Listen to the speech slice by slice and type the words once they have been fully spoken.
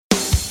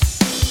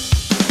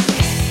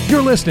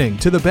You're listening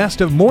to the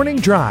best of Morning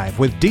Drive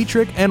with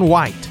Dietrich and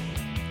White,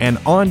 an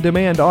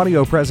on-demand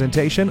audio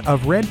presentation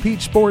of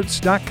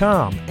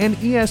RedPeachSports.com and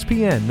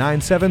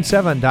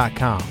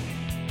ESPN977.com.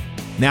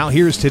 Now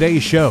here's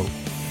today's show.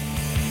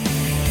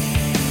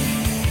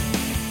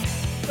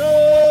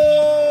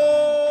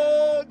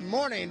 Good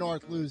morning,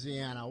 North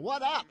Louisiana.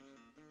 What up?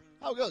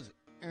 How goes it?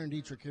 Aaron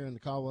Dietrich here in the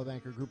Caldwell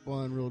Banker Group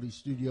 1 Realty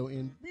Studio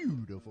in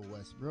beautiful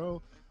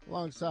Westboro,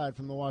 alongside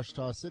from the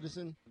Ouachita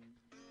Citizen,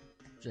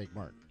 Jake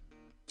Martin.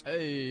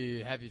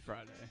 Hey, happy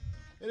Friday.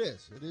 It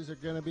is. It is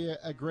going to be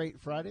a great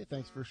Friday.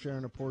 Thanks for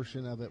sharing a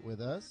portion of it with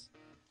us.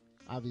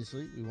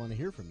 Obviously, we want to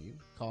hear from you.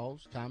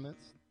 Calls,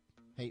 comments,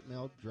 hate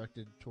mail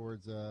directed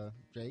towards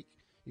Jake.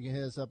 You can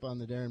hit us up on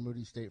the Darren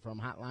Moody State Farm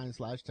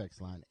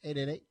hotline/text line,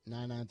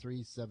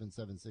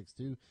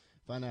 888-993-7762.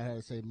 Find out how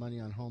to save money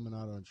on home and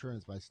auto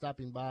insurance by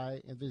stopping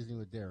by and visiting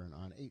with Darren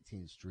on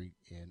 18th Street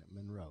in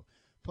Monroe.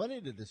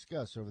 Plenty to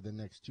discuss over the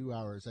next 2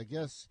 hours. I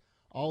guess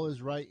all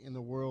is right in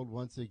the world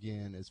once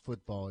again as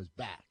football is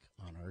back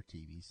on our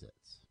TV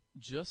sets.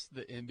 Just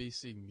the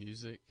NBC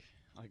music,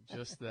 like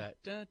just that.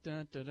 Dun,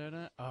 dun, dun, dun,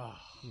 dun. Oh,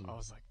 I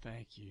was like,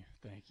 thank you.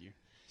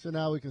 So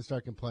now we can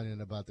start complaining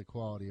about the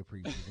quality of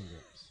preseason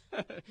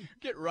games.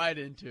 Get right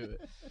into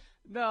it.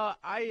 No,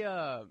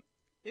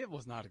 it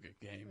was not a good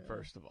game,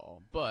 first of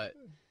all, but.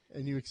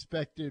 And you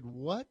expected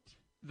what?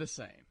 The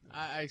same.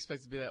 I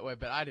expected it to be that way,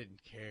 but I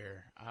didn't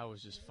care. I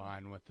was just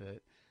fine with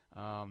it.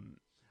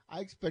 I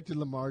expected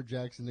Lamar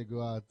Jackson to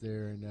go out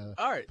there and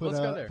all right, let's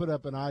go there. Put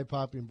up an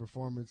eye-popping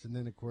performance, and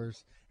then, of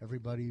course,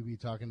 everybody will be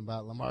talking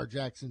about Lamar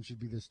Jackson should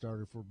be the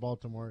starter for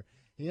Baltimore.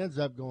 He ends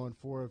up going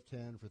 4 of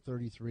 10 for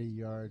 33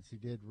 yards. He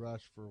did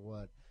rush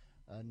for,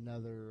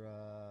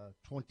 another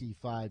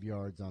 25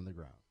 yards on the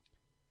ground.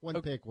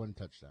 One pick, one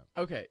touchdown.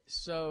 Okay,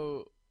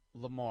 so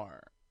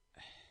Lamar,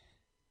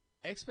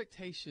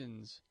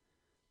 expectations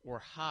were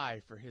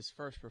high for his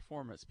first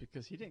performance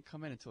because he didn't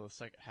come in until the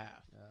second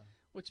half. Yeah.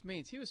 Which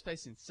means he was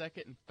facing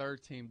second and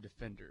third team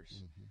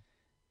defenders. Mm-hmm.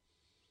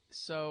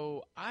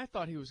 So I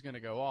thought he was going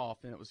to go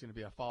off and it was going to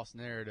be a false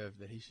narrative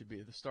that he should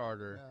be the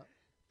starter. Yeah.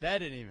 That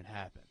didn't even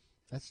happen.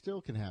 That still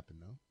can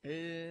happen, though.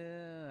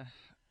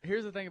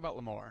 Here's the thing about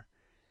Lamar.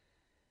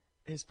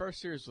 His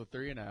first series was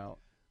 3-and-out,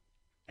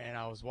 and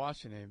I was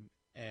watching him,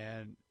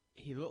 and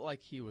he looked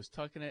like he was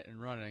tucking it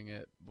and running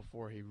it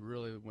before he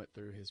really went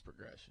through his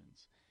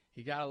progressions.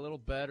 He got a little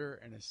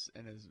better in his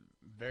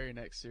very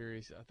next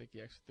series. I think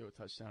he actually threw a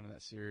touchdown in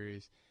that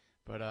series.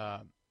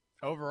 But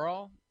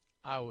overall,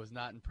 I was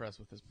not impressed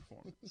with his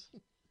performance.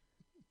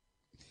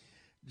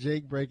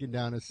 Jake breaking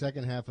down a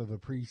second half of a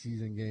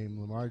preseason game,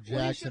 Lamar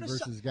Jackson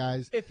versus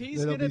guys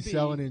that'll be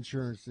selling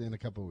insurance in a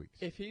couple of weeks.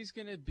 If he's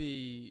going to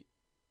be,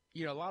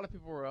 a lot of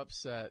people were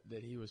upset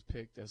that he was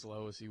picked as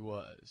low as he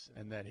was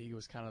and that he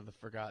was kind of the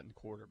forgotten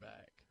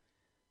quarterback.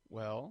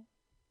 Well,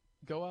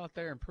 go out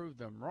there and prove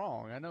them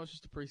wrong. I know it's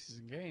just a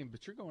preseason game,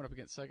 but you're going up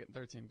against second and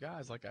third team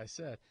guys, like I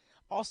said.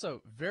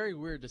 Also, very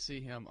weird to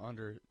see him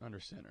under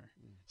center.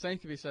 Same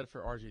can be said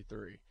for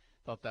RG3.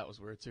 Thought that was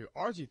weird too.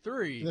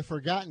 RG3, the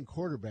forgotten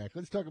quarterback.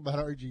 Let's talk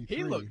about RG3.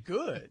 He looked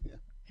good.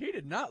 He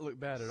did not look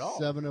bad at all.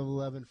 7 of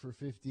 11 for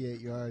 58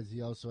 yards.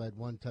 He also had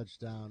 1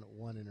 touchdown,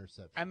 1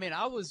 interception. I mean,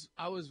 I was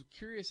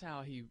curious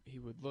how he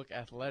would look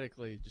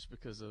athletically just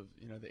because of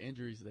the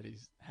injuries that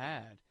he's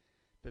had.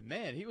 But,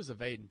 man, he was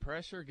evading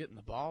pressure, getting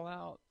the ball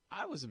out.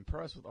 I was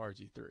impressed with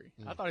RG3.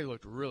 I thought he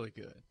looked really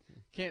good.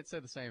 Can't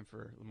say the same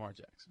for Lamar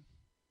Jackson.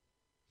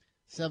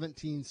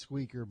 17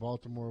 squeaker.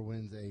 Baltimore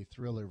wins a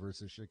thriller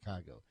versus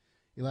Chicago.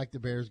 You like the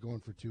Bears going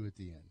for 2 at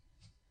the end.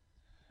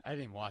 I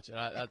didn't even watch it.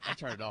 I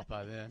turned it off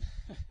by then.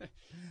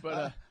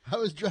 But I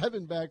was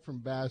driving back from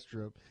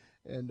Bastrop,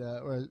 and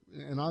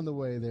on the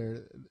way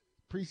there,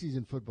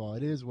 preseason football,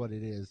 it is what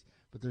it is,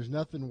 but there's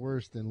nothing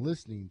worse than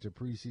listening to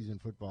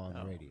preseason football on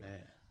the radio.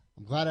 Man.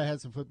 I'm glad I had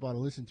some football to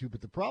listen to,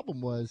 but the problem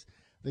was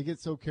they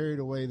get so carried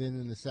away then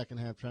in the second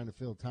half trying to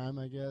fill time,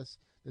 I guess,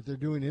 that they're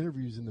doing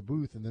interviews in the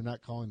booth and they're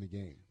not calling the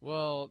game.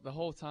 Well, the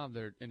whole time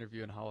they're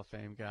interviewing Hall of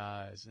Fame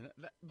guys. And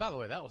by the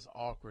way, that was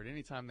awkward.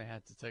 Anytime they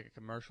had to take a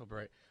commercial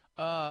break,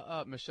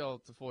 Michelle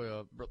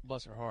Tafoya,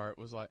 bless her heart,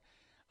 was like,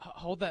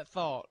 hold that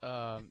thought,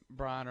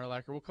 Brian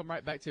Urlacher. We'll come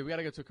right back to you. We got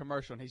to go to a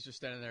commercial. And he's just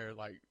standing there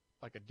like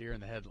a deer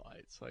in the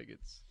headlights.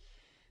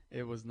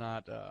 It was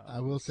not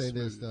I will say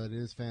smooth. This, though. It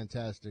is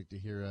fantastic to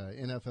hear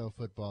NFL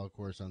football, of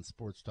course, on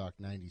Sports Talk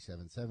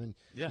 97.7.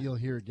 Yeah. You'll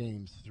hear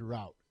games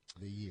throughout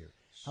the year.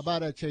 How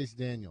about Chase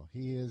Daniel?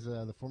 He is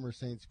the former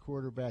Saints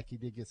quarterback. He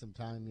did get some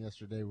time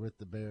yesterday with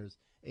the Bears,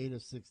 8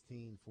 of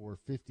 16 for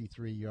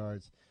 53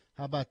 yards.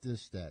 How about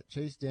this stat?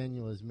 Chase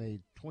Daniel has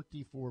made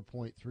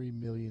 $24.3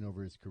 million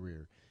over his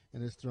career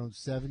and has thrown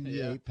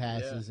 78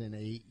 passes in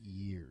 8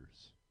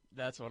 years.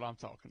 That's what I'm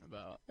talking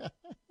about.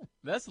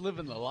 That's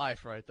living the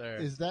life right there.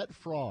 Is that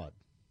fraud?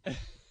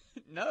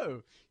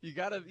 No, you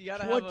gotta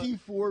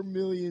 $24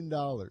 million.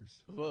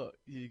 Look,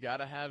 you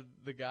gotta have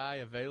the guy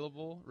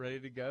available, ready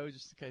to go,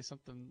 just in case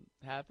something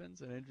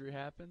happens, an injury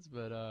happens.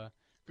 But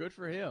good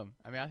for him.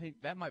 I mean, I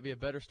think that might be a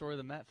better story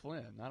than Matt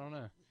Flynn. I don't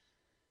know.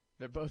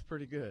 They're both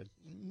pretty good.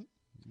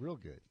 Real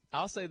good.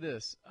 I'll say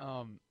this.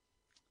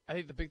 I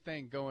think the big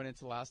thing going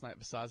into last night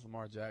besides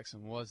Lamar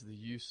Jackson was the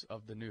use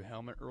of the new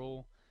helmet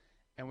rule,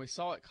 and we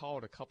saw it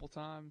called a couple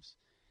times.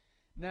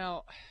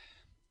 Now,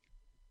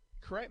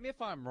 correct me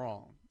if I'm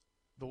wrong.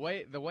 The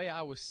way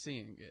I was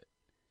seeing it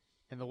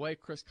and the way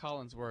Chris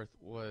Collinsworth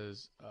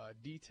was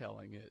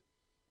detailing it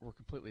were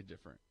completely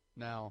different.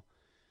 Now,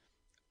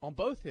 on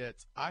both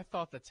hits, I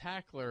thought the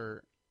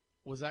tackler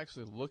was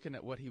actually looking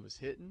at what he was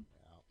hitting.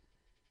 Yeah.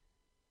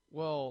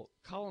 Well,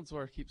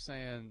 Collinsworth keeps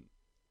saying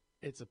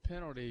it's a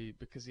penalty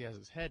because he has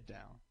his head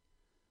down.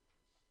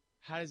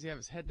 How does he have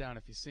his head down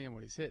if he's seeing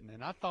what he's hitting?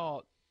 And I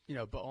thought,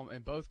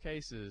 in both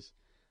cases,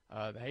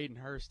 the Hayden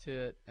Hurst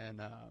hit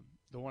and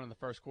the one in the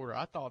first quarter,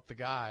 I thought the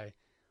guy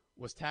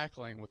was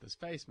tackling with his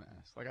face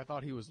mask. Like, I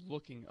thought he was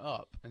looking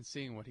up and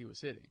seeing what he was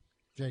hitting.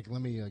 Jake,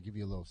 let me give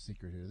you a little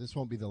secret here. This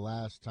won't be the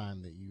last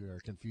time that you are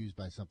confused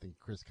by something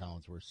Chris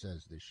Collinsworth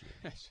says this year.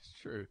 That's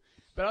true.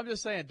 But I'm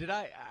just saying,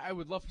 I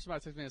would love for somebody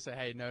to text me and say,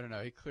 hey, no,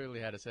 he clearly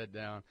had his head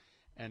down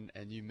and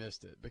you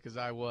missed it. Because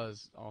I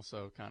was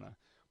also kind of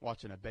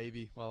watching a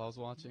baby while I was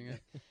watching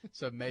it.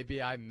 So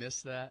maybe I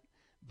missed that.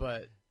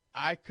 But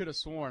I could have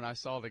sworn I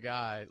saw the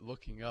guy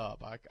looking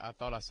up. I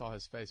thought I saw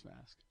his face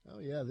mask. Oh,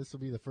 yeah, this will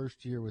be the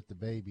first year with the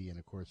baby in,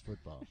 of course,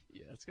 football.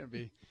 Yeah, it's gonna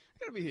be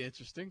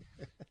interesting.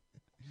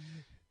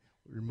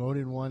 Remote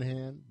in one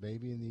hand,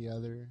 baby in the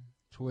other,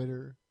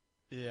 Twitter.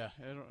 Yeah,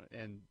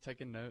 and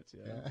taking notes.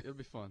 Yeah. It'll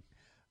be fun.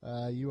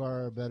 You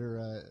are a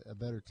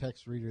better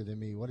text reader than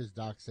me. What does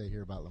Doc say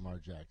here about Lamar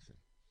Jackson?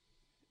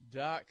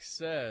 Doc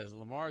says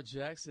Lamar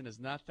Jackson is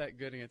not that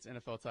good against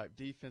NFL-type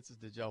defenses.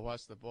 Did y'all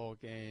watch the bowl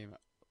game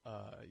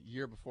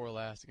year before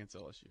last against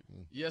LSU?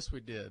 Yes,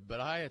 we did,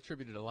 but I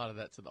attributed a lot of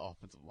that to the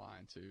offensive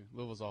line, too.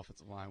 Louisville's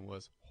offensive line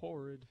was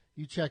horrid.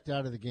 You checked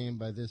out of the game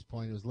by this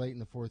point. It was late in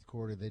the fourth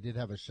quarter. They did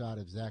have a shot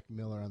of Zach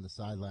Miller on the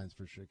sidelines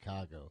for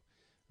Chicago.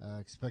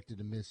 Expected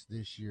to miss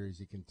this year as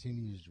he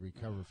continues to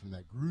recover from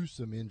that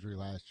gruesome injury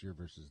last year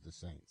versus the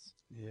Saints.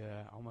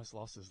 Yeah, almost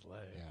lost his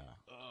leg. Yeah.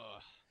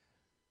 Ugh.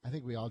 I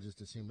think we all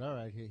just assumed, all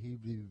right,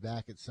 he'd be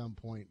back at some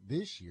point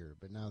this year,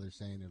 but now they're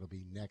saying it'll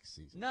be next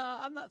season. No,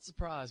 I'm not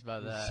surprised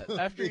by that. So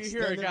after you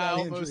hear a guy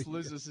almost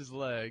loses his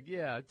leg,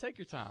 yeah, take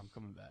your time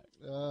coming back.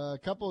 A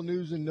couple of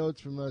news and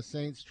notes from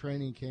Saints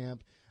training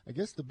camp. I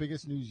guess the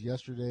biggest news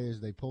yesterday is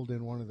they pulled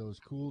in one of those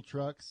cool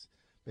trucks,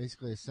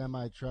 basically a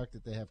semi-truck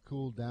that they have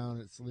cooled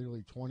down. It's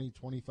literally 20,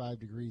 25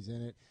 degrees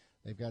in it.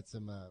 They've got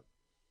some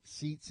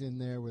seats in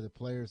there where the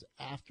players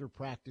after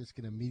practice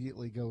can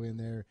immediately go in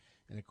there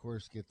and, of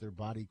course, get their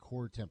body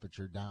core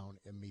temperature down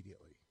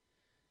immediately.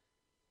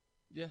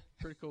 Yeah,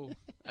 pretty cool.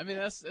 I mean,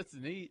 that's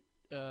neat.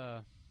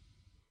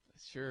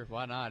 Sure,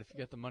 why not if you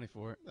got the money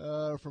for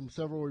it? From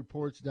several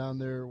reports down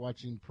there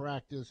watching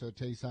practice,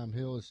 Taysom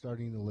Hill is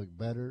starting to look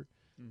better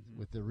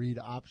with the read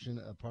option,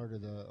 a part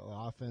of the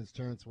offense.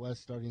 Terrence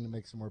West starting to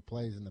make some more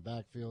plays in the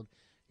backfield.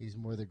 He's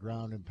more the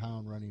ground and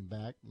pound running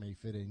back, may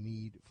fit a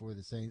need for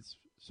the Saints,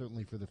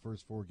 certainly for the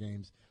first 4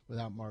 games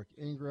without Mark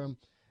Ingram.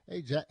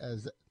 Hey,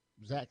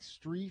 Zach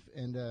Strief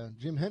and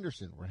Jim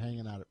Henderson were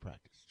hanging out at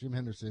practice. Jim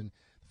Henderson,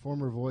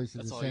 former voice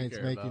of the Saints,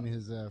 making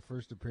his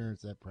first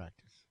appearance at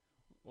practice.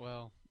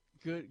 Well,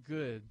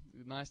 good.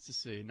 Nice to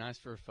see. Nice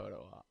for a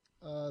photo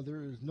op.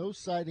 There is no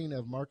sighting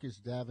of Marcus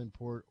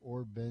Davenport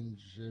or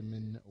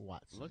Benjamin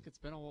Watson. Look, it's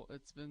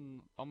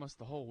been almost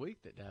the whole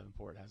week that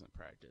Davenport hasn't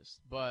practiced.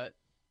 But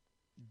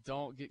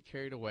don't get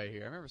carried away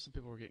here. I remember some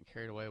people were getting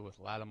carried away with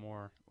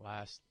Lattimore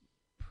last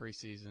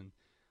preseason.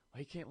 Well,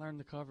 he can't learn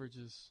the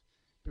coverages.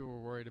 People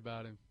were worried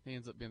about him. He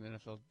ends up being the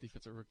NFL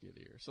Defensive Rookie of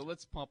the Year. So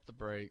let's pump the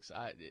brakes.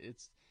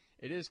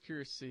 It is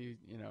curious to see,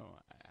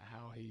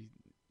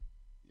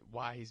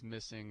 why he's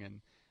missing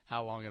and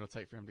how long it'll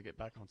take for him to get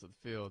back onto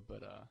the field.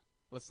 But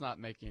let's not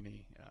make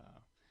any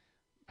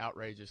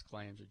outrageous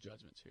claims or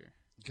judgments here.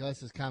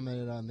 Gus has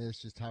commented on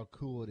this, just how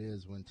cool it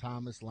is when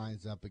Thomas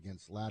lines up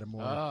against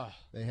Lattimore.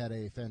 They had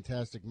a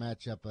fantastic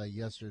matchup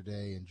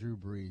yesterday, and Drew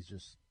Brees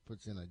just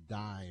puts in a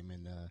dime,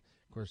 and of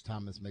course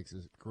Thomas makes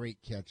a great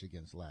catch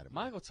against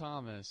Lattimore. Michael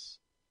Thomas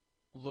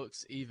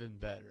looks even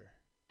better,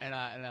 and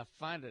I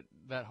find it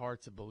that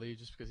hard to believe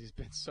just because he's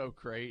been so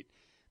great.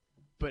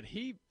 But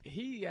he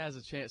has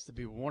a chance to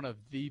be one of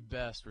the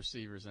best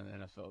receivers in the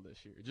NFL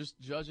this year. Just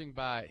judging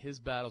by his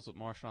battles with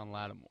Marshawn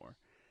Lattimore,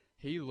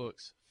 he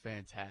looks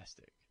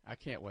fantastic. I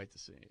can't wait to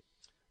see it.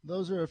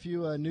 Those are a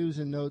few news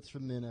and notes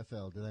from the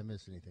NFL. Did I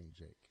miss anything,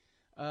 Jake?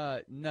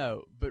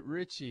 No, but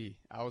Richie,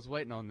 I was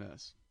waiting on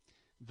this.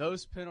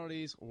 Those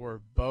penalties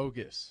were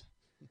bogus.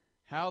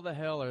 How the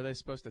hell are they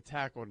supposed to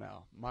tackle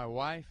now? My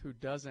wife, who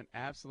doesn't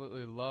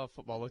absolutely love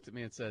football, looked at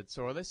me and said,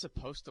 so are they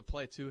supposed to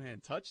play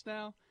two-hand touch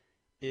now?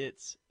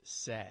 It's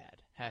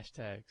sad.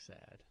 Hashtag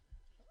sad.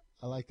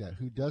 I like that.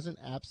 Who doesn't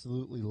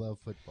absolutely love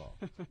football?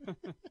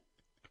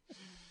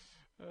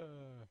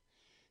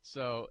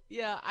 So,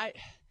 yeah, I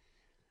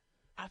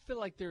feel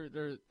like there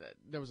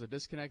was a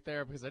disconnect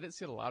there because I didn't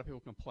see a lot of people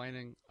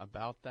complaining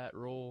about that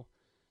rule.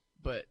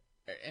 But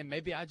and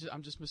maybe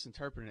I'm just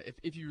misinterpreting it.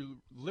 If you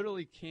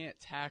literally can't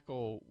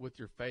tackle with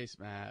your face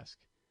mask,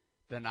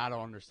 then I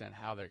don't understand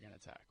how they're going to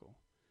tackle.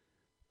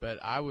 But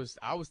I was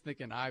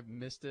thinking I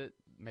missed it.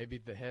 Maybe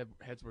the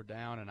heads were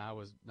down, and I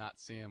was not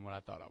seeing what I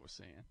thought I was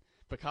seeing.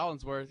 But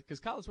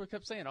Collinsworth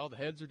kept saying, "Oh, the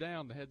heads are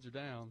down, the heads are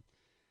down."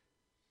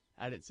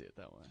 I didn't see it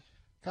that way.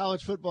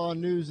 College football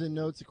news and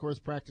notes. Of course,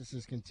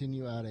 practices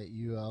continue out at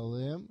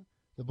ULM.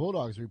 The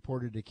Bulldogs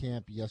reported to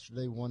camp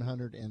yesterday,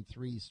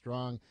 103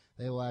 strong.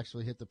 They will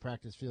actually hit the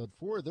practice field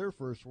for their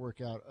first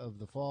workout of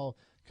the fall,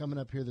 coming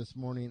up here this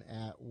morning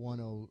at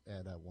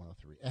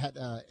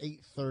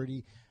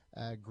 8:30.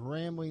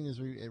 Grambling, as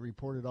we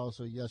reported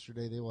also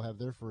yesterday, they will have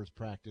their first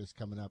practice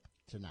coming up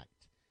tonight.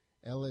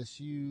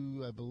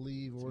 LSU, I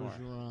believe,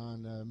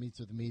 Orgeron meets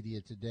with the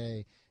media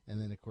today,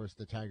 and then, of course,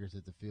 the Tigers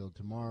at the field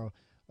tomorrow.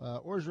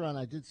 Orgeron,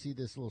 I did see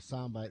this little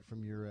soundbite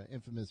from your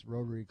infamous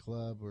Rotary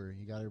Club where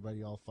he got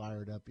everybody all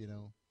fired up, you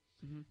know.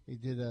 Mm-hmm. He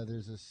did.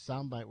 There's a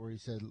soundbite where he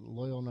said,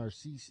 Loyal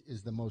Narcisse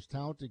is the most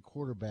talented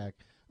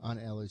quarterback on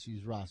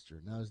LSU's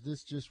roster. Now, is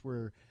this just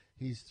where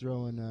he's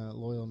throwing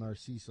Loyal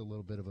Narcisse a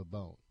little bit of a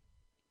bone?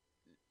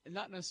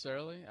 Not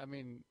necessarily. I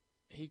mean,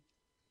 he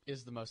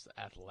is the most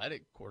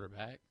athletic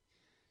quarterback.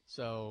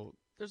 So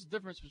there's a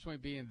difference between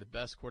being the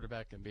best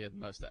quarterback and being the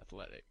most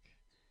athletic.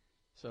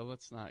 So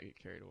let's not get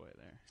carried away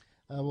there.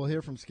 We'll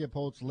hear from Skip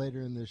Holtz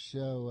later in this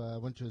show.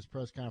 Went to his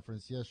press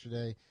conference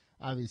yesterday.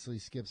 Obviously,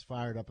 Skip's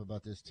fired up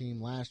about this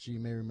team. Last year, you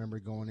may remember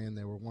going in,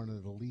 they were one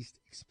of the least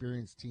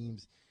experienced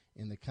teams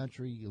in the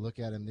country. You look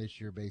at them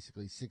this year,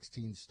 basically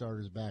 16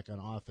 starters back on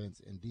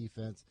offense and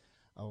defense.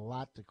 A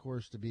lot, of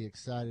course, to be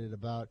excited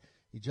about.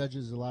 He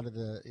judges a lot of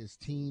his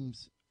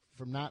teams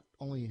from not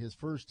only his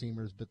first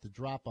teamers, but the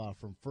drop-off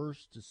from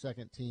first to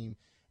second team,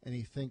 and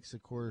he thinks,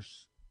 of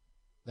course,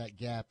 that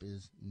gap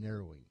is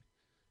narrowing.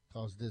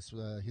 Calls this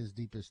his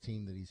deepest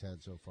team that he's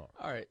had so far.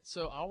 All right,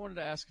 so I wanted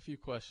to ask a few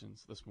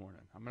questions this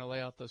morning. I'm going to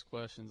lay out those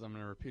questions. I'm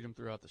going to repeat them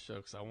throughout the show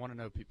because I want to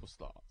know people's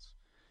thoughts.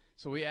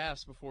 So we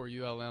asked before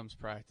ULM's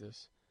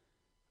practice,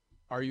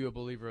 are you a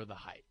believer of the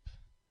hype?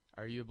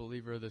 Are you a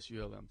believer of this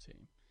ULM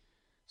team?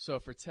 So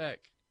for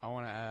Tech, I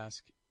want to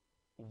ask,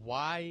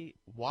 why?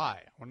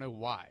 I want to know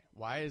why.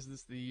 Why is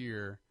this the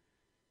year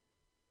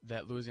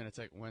that Louisiana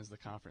Tech wins the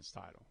conference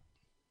title?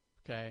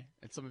 Okay,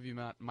 and some of you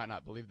might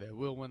not believe they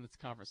will win the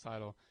conference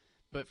title,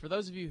 but for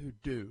those of you who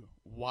do,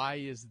 why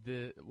is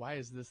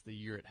this the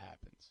year it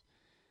happens?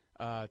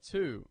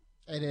 2,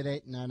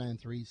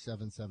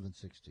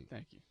 888-993-7762.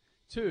 Thank you.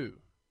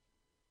 2,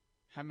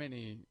 how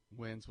many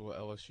wins will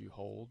LSU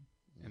hold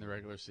in the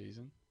regular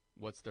season?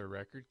 What's their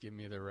record? Give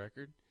me their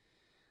record.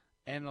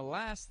 And the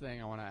last thing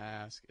I want to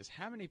ask is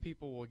how many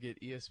people will get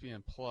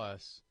ESPN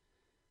Plus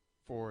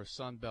for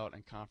Sun Belt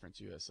and Conference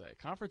USA?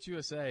 Conference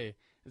USA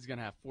is going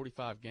to have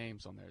 45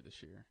 games on there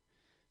this year.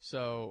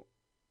 So,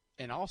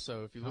 and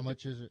also if you look how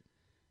much is it?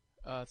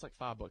 It's like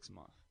 $5 a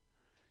month.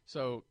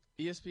 So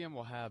ESPN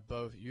will have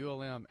both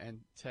ULM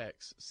and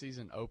Tech's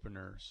season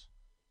openers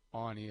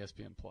on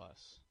ESPN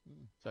Plus.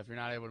 So if you're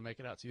not able to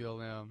make it out to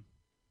ULM,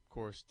 of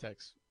course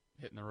Tech's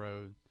hitting the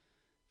road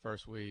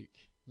first week.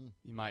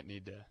 You might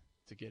need to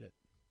get it.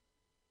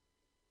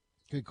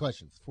 Good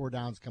questions. 4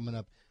 downs coming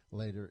up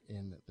later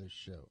in the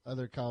show.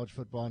 Other college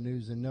football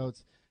news and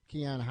notes.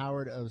 Keon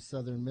Howard of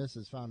Southern Miss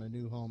has found a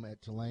new home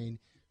at Tulane.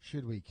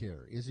 Should we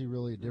care? Is he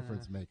really a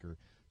difference maker?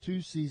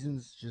 2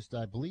 seasons, just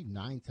I believe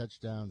 9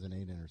 touchdowns and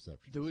 8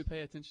 interceptions. Do we pay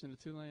attention to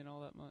Tulane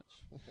all that much?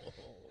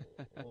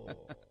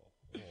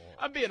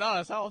 I'm being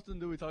honest. How often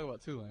do we talk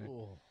about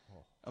Tulane?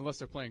 Unless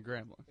they're playing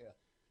Grambling. Yeah.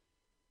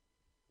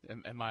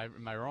 Am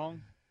I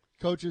wrong?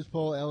 Coaches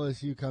poll,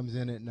 LSU comes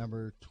in at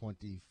number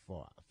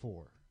 24.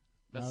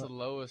 That's the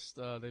lowest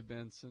they've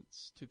been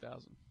since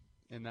 2000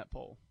 in that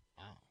poll.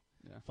 Wow.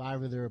 Yeah.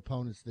 5 of their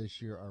opponents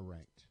this year are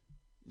ranked.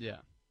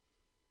 Yeah.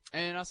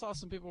 And I saw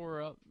some people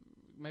were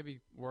maybe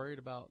worried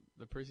about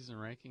the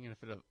preseason ranking and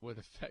if it would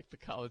affect the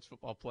college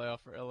football playoff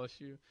for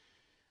LSU.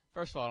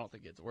 First of all, I don't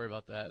think you have to worry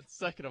about that.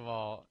 Second of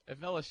all, if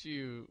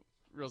LSU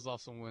reels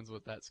off some wins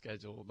with that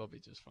schedule, they'll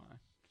be just fine.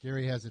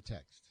 Gary has a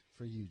text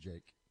for you,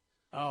 Jake.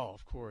 Oh,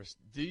 of course.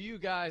 Do you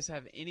guys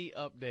have any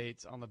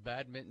updates on the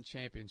badminton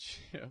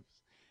championships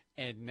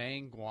in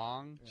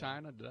Nangguang,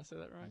 China? Did I say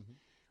that right? Mm-hmm.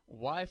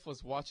 Wife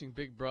was watching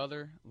Big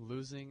Brother,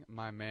 losing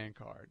my man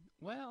card.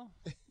 Well,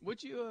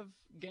 would you have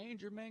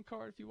gained your man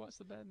card if you watched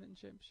the badminton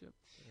championship?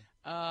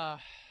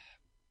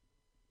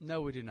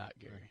 No, we do not,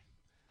 Gary.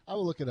 I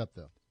will look it up,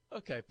 though.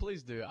 Okay,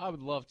 please do. I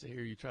would love to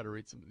hear you try to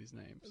read some of these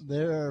names.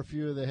 There are a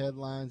few of the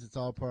headlines. It's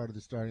all part of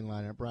the starting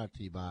lineup brought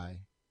to you by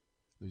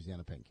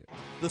Louisiana Pancake.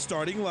 The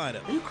starting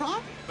lineup. Are you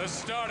crying? The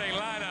starting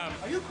lineup.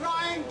 Are you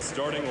crying?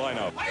 Starting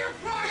lineup. Are you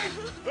crying?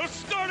 The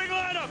starting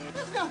lineup.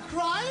 There's no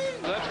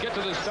crying. Let's get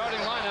to the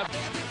starting lineup.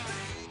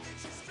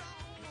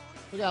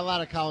 We got a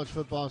lot of college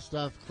football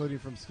stuff, including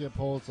from Skip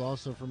Holtz,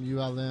 also from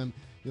ULM.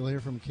 You'll hear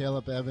from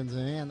Caleb Evans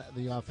and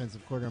the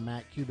offensive coordinator,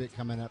 Matt Kubik,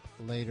 coming up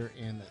later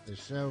in the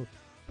show.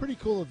 Pretty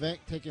cool event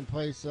taking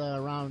place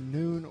around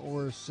noon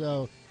or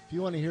so. If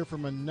you want to hear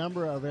from a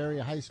number of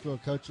area high school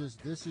coaches,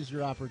 this is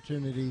your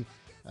opportunity.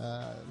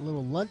 A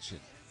little luncheon.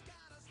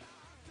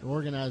 The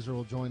organizer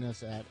will join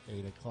us at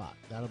 8 o'clock.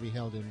 That'll be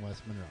held in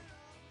West Monroe.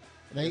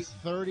 At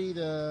 8:30,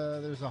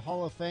 there's a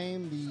Hall of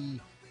Fame. The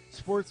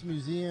Sports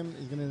Museum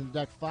is going to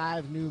induct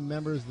 5 new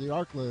members of the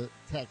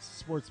Arklatex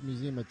Sports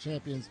Museum of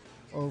Champions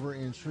over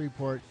in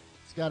Shreveport.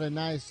 It's got a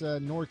nice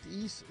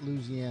Northeast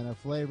Louisiana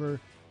flavor.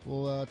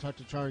 We'll talk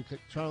to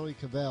Charlie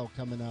Cavell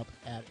coming up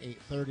at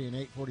 8:30 and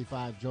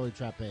 8:45. Joey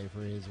Trappe for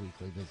his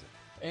weekly visit.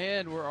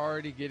 And we're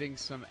already getting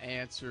some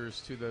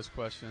answers to those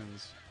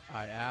questions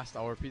I asked.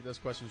 I'll repeat those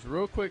questions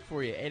real quick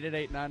for you.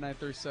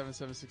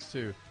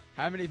 888-993-7762.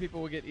 How many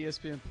people will get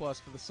ESPN Plus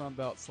for the Sun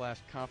Belt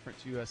 /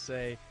 Conference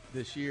USA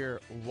this year?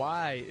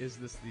 Why is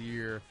this the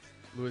year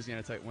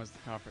Louisiana Tech wins the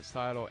conference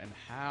title? And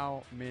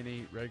how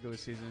many regular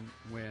season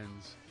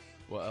wins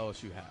will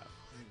LSU have?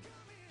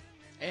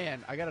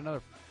 And I got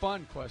another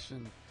fun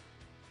question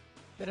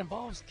that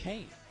involves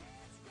Kane,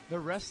 the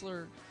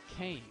wrestler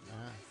Kane.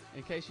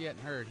 In case you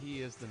hadn't heard,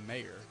 he is the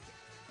mayor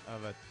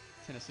of a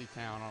Tennessee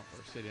town or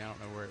city. I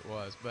don't know where it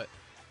was. But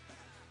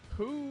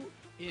who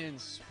in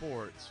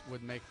sports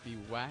would make the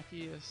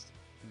wackiest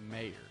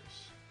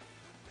mayors?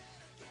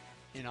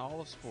 In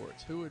all of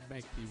sports, who would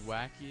make the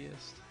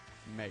wackiest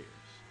mayors?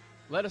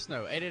 Let us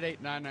know.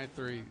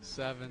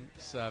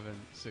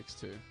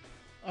 888-993-7762.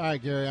 All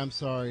right, Gary, I'm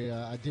sorry.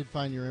 I did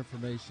find your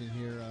information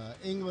here.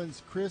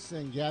 England's Chris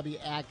and Gabby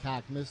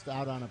Adcock missed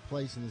out on a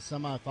place in the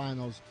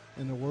semifinals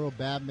in the World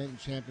Badminton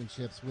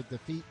Championships with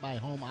defeat by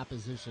home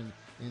opposition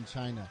in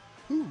China.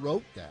 Who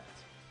wrote that?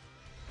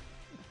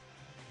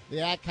 The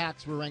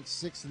Adcocks were ranked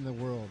 6th in the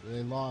world.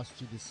 They lost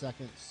to the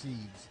second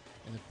seeds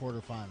in the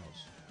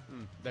quarterfinals.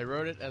 They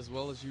wrote it as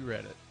well as you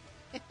read it.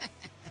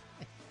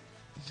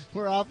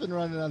 We're off and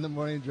running on the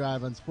morning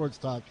drive on Sports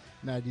Talk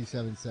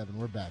 97.7.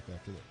 We're back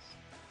after this.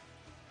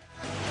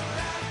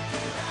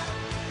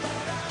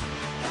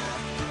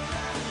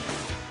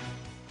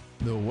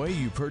 The way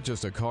you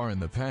purchased a car in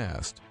the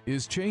past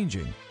is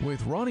changing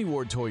with Ronnie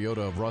Ward Toyota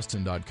of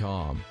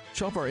Ruston.com.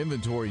 Shop our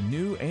inventory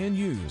new and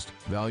used,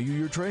 value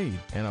your trade,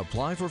 and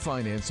apply for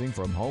financing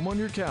from home on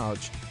your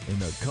couch in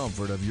the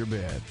comfort of your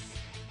bed.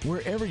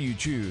 Wherever you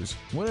choose,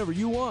 whenever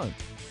you want.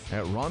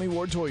 At Ronnie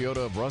Ward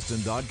Toyota of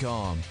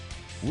Ruston.com.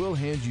 We'll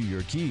hand you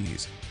your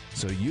keys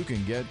so you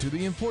can get to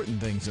the important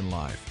things in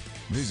life.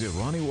 Visit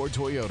Ronnie Ward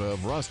Toyota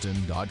of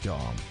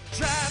Ruston.com.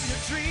 Drive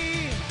your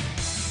dream.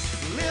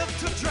 Live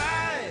to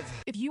drive.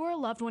 If you or a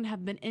loved one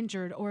have been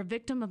injured or a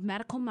victim of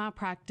medical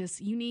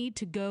malpractice, you need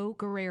to go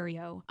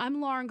Guerrero.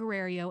 I'm Lauren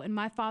Guerrero, and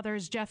my father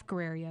is Jeff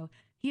Guerrero.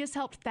 He has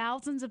helped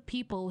thousands of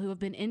people who have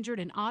been injured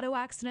in auto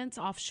accidents,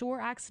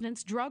 offshore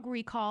accidents, drug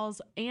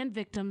recalls, and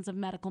victims of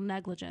medical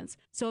negligence.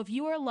 So if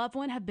you or a loved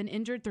one have been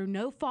injured through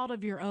no fault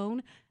of your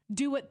own,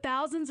 do what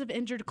thousands of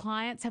injured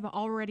clients have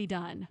already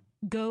done.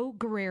 Go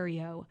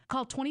Guerrero.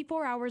 Call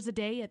 24 hours a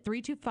day at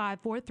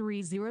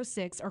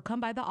 325-4306 or come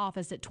by the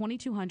office at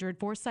 2200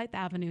 Forsyth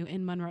Avenue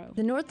in Monroe.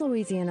 The North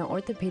Louisiana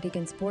Orthopedic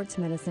and Sports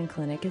Medicine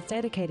Clinic is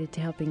dedicated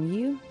to helping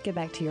you get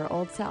back to your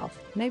old self,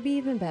 maybe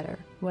even better.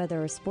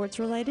 Whether a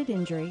sports-related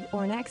injury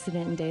or an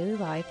accident in daily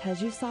life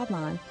has you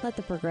sidelined, let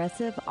the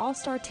progressive,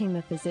 all-star team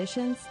of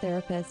physicians,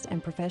 therapists,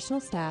 and professional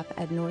staff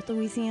at North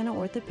Louisiana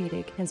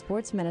Orthopedic and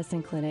Sports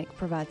Medicine Clinic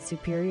provide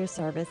superior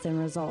service and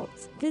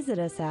results. Visit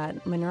us at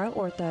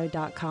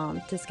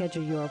MonroeOrtho.com to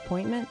schedule your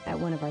appointment at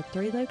one of our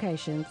 3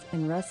 locations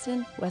in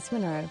Ruston, West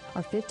Monroe,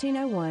 or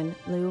 1501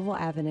 Louisville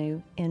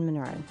Avenue in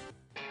Monroe.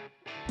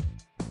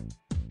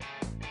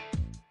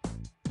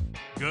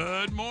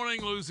 Good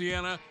morning,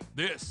 Louisiana.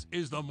 This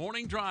is the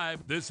Morning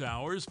Drive. This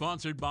hour is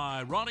sponsored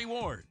by Ronnie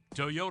Ward,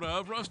 Toyota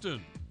of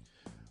Ruston.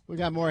 We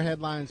got more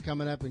headlines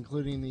coming up,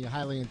 including the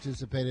highly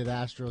anticipated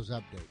Astros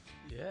update.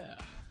 Yeah.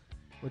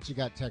 What you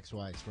got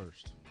text-wise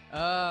first?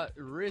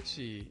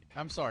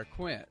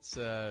 Quint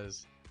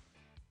says,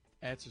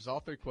 answers all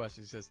 3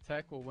 questions. He says,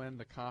 Tech will win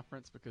the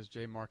conference because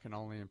J-Mar can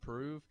only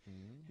improve.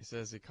 He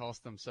says he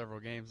cost them several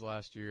games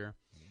last year.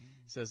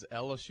 He says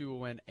LSU will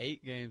win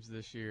 8 games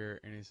this year,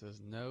 and he says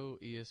no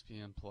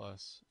ESPN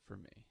Plus for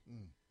me.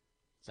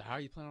 So how are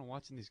you planning on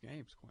watching these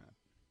games, Quinn?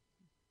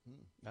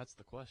 That's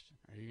the question.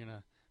 Are you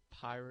gonna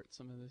pirate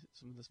some of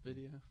this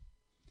video?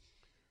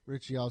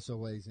 Richie also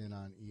weighs in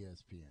on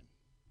ESPN.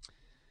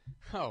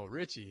 Oh,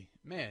 Richie,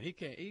 man,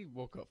 he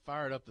woke up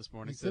fired up this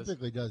morning. He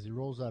typically does. He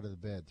rolls out of the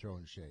bed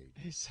throwing shade.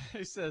 He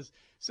says,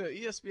 so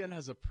ESPN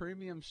has a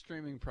premium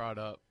streaming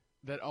product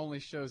that only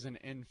shows an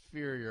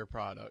inferior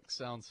product.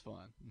 Sounds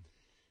fun.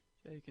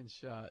 Taking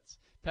shots.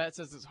 Pat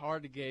says it's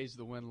hard to gauge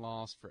the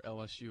win-loss for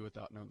LSU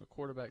without knowing the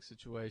quarterback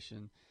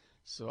situation,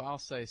 so I'll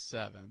say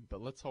 7,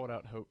 but let's hold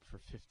out hope for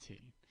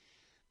 15.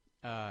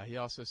 He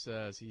also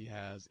says he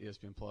has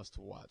ESPN Plus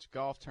to watch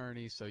golf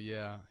tourneys, so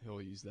yeah,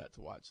 he'll use that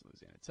to watch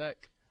Louisiana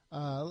Tech.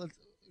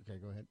 Okay,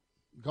 go ahead.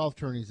 Golf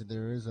tourneys,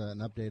 there is an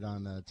update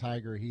on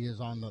Tiger. He is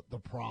on the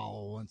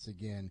prowl once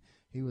again.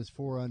 He was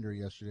 4 under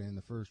yesterday in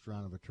the first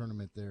round of a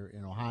tournament there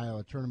in Ohio,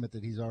 a tournament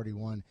that he's already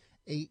won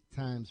 8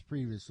 times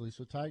previously.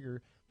 So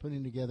Tiger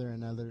putting together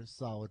another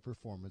solid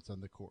performance on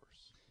the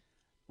course.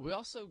 We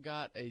also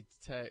got a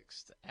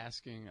text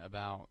asking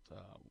about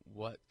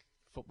what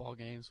football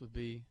games would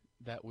be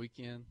that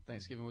weekend,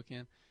 Thanksgiving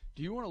weekend.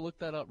 Do you want to look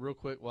that up real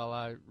quick while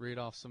I read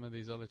off some of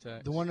these other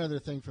texts? The one other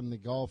thing from the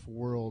golf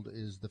world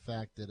is the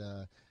fact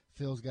that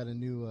Phil's got a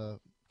new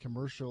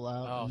commercial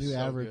out, a new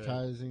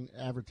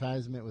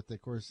advertisement with,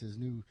 of course, his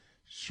new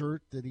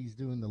shirt that he's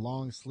doing, the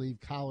long sleeve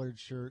collared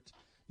shirt.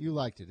 You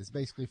liked it. It's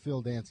basically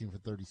Phil dancing for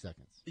 30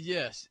 seconds.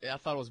 Yes, I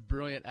thought it was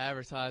brilliant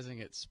advertising.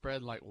 It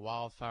spread like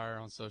wildfire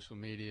on social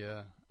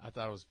media. I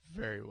thought it was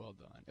very well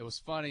done. It was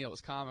funny. It was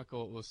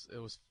comical. It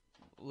was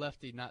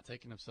Lefty not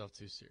taking himself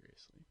too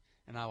seriously,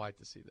 and I like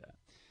to see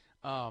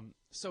that.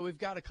 So we've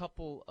got a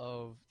couple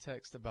of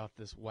texts about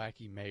this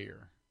wacky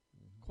mayor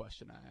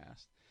question I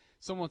asked.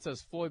 Someone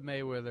says Floyd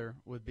Mayweather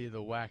would be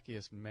the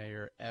wackiest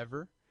mayor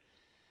ever.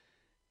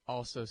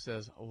 Also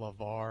says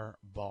LeVar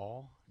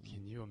Ball.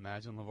 Can you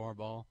imagine LeVar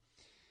Ball?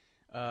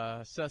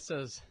 Seth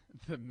says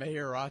the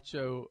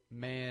Mayoracho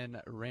man,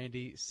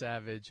 Randy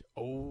Savage.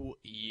 Oh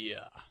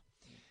yeah.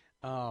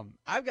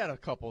 I've got a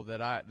couple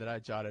that I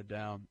jotted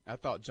down. I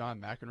thought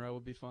John McEnroe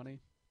would be funny.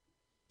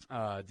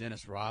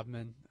 Dennis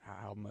Rodman.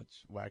 How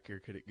much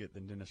wackier could it get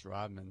than Dennis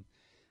Rodman?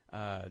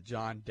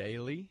 John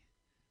Daly.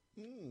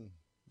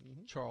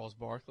 Charles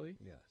Barkley.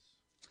 Yes.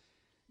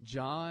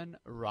 John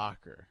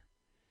Rocker.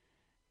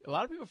 A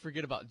lot of people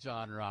forget about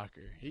John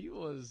Rocker. He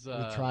was.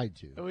 We tried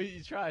to.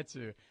 We tried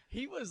to.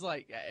 He was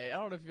like, I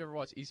don't know if you ever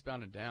watched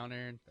Eastbound and Down,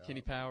 Aaron. Kenny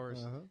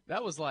Powers.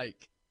 That was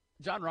like,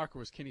 John Rocker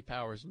was Kenny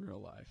Powers in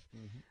real life.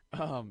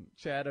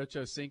 Chad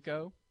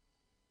Ochocinco,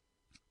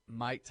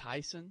 Mike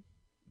Tyson,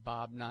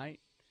 Bob Knight.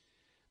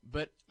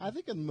 But I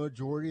think a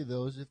majority of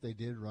those, if they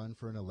did run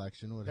for an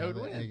election, would have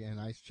a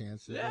nice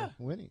chance of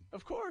winning.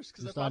 Of course,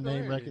 because just on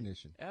name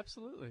recognition.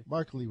 Absolutely.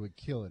 Barkley would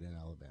kill it in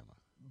Alabama.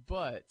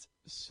 But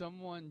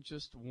someone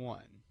just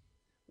won.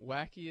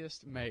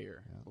 Wackiest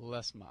mayor,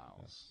 Les Miles.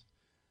 Yes.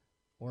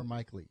 Or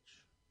Mike Leach.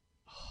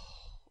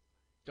 Oh,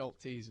 don't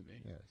tease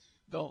me. Yes.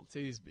 Don't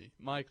tease me.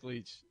 Mike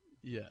Leach,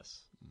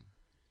 yes.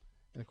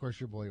 And, of course,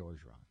 your boy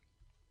Orgeron.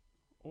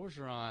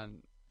 Orgeron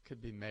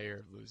could be mayor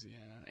of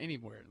Louisiana,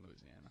 anywhere in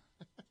Louisiana.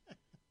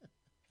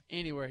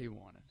 Anywhere he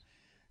wanted.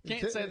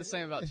 Can't say the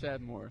same about Chad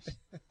Morris.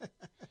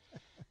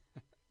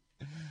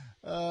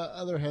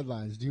 Other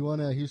headlines. Do you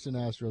want a Houston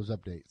Astros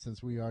update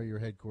since we are your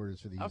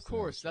headquarters for the Houston Of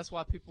course. Astros? That's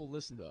why people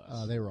listen to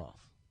us. They were off.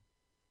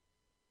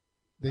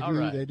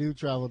 Right. They do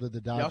travel to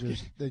the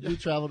Dodgers. They do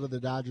travel to the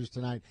Dodgers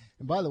tonight.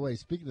 And by the way,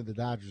 speaking of the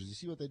Dodgers, you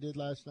see what they did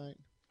last night?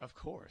 Of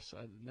course.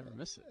 I never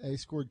miss it. They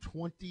scored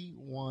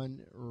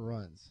 21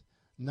 runs.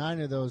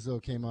 9 of those, though,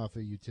 came off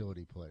a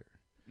utility player.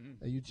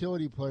 A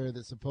utility player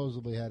that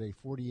supposedly had a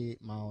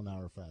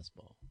 48-mile-an-hour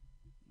fastball.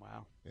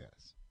 Wow.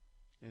 Yes.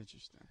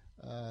 Interesting.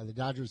 The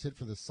Dodgers hit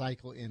for the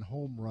cycle in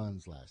home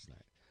runs last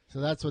night. So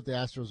that's what the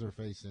Astros are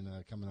facing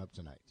coming up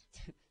tonight.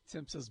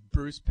 Tim says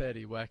Bruce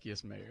Petty,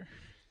 wackiest mayor.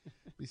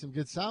 Be some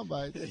good sound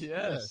bites.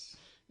 Yes.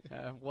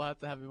 We'll have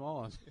to have him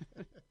on.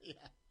 Yeah.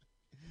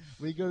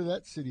 We go to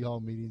that city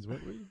hall meetings,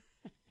 won't we?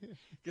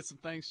 Get some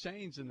things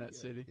changed in that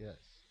city. Yes.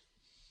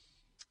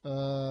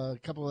 A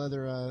couple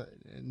other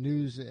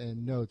news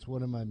and notes.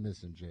 What am I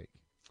missing, Jake?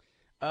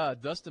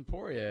 Dustin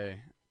Poirier,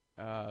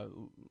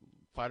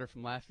 fighter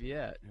from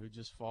Lafayette, who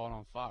just fought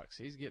on Fox.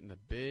 He's getting the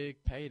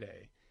big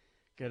payday.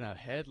 Gonna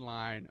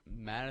headline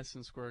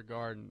Madison Square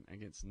Garden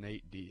against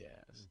Nate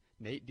Diaz.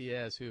 Nate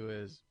Diaz, who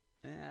is,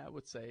 I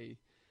would say,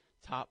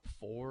 a top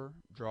four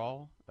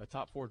draw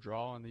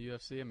in the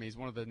UFC. I mean, he's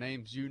one of the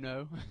names you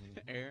know,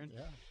 Aaron.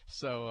 Yeah.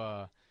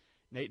 So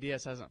Nate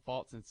Diaz hasn't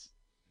fought since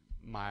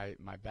my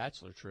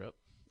bachelor trip,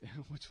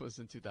 which was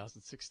in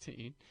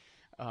 2016.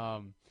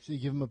 So you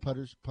give him a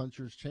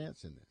puncher's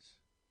chance in this?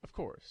 Of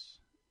course.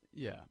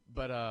 Yeah.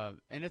 But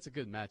and it's a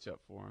good matchup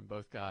for him.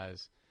 Both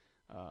guys.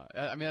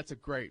 I mean, that's a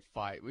great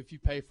fight. If you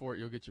pay for it,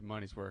 you'll get your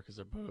money's worth because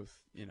they're both,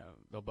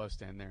 they'll both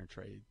stand there and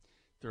trade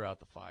throughout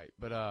the fight.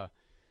 But,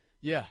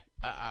 yeah,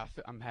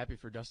 I'm happy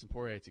for Dustin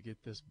Poirier to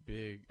get this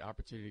big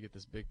opportunity to get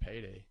this big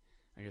payday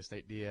against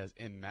Nate Diaz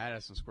in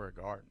Madison Square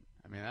Garden.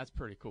 I mean, that's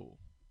pretty cool.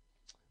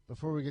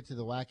 Before we get to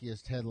the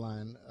wackiest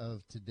headline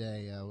of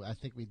today, I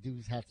think we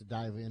do have to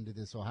dive into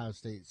this Ohio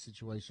State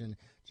situation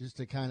just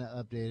to kind of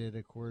update it,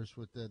 of course,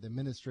 with the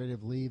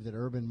administrative leave that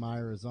Urban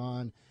Meyer is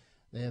on.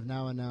 They have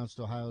now announced,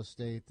 Ohio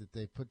State, that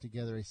they put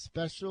together a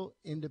special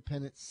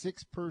independent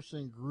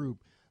 6-person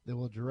group that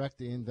will direct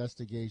the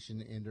investigation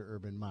into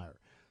Urban Meyer.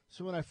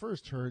 So when I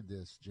first heard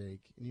this,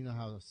 Jake, and you know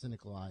how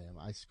cynical I am,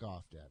 I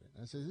scoffed at it.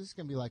 I said, this is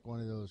going to be like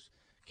one of those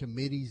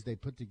committees they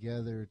put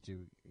together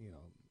to,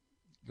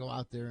 go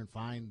out there and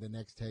find the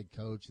next head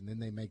coach, and then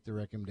they make the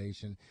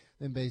recommendation.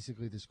 Then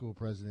basically the school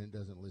president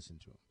doesn't listen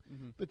to him.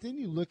 Mm-hmm. But then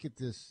you look at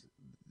this,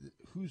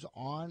 who's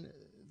on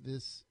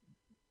this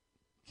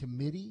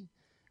committee.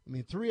 I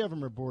mean, 3 of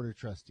them are board of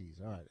trustees.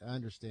 All right, I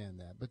understand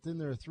that. But then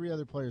there are 3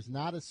 other players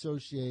not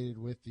associated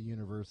with the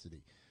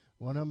university.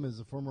 One of them is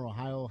a former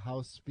Ohio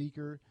House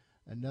Speaker.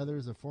 Another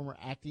is a former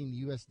acting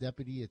U.S.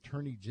 Deputy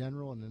Attorney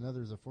General. And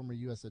another is a former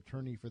U.S.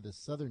 Attorney for the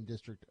Southern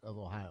District of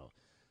Ohio.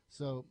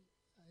 So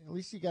at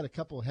least you got a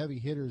couple heavy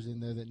hitters in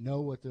there that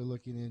know what they're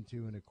looking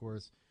into and, of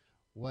course,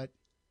 what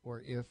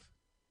or if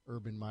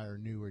Urban Meyer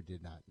knew or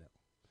did not know.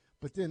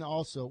 But then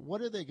also,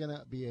 what are they going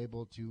to be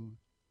able to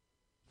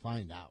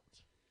find out?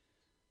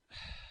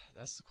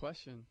 That's the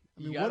question.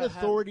 I mean, what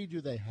authority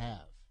do they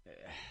have?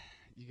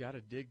 You got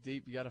to dig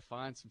deep. You got to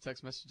find some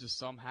text messages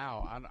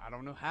somehow. I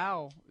don't know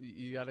how.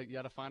 You got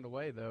to find a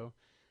way though,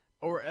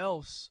 or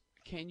else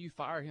can you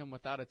fire him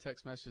without a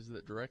text message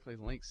that directly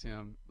links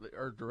him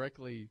or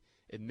directly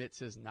admits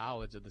his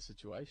knowledge of the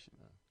situation?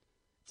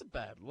 It's a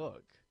bad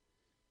look,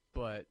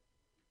 but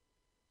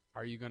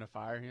are you going to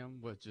fire him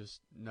with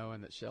just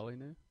knowing that Shelley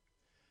knew?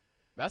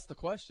 That's the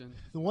question.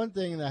 The one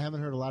thing that I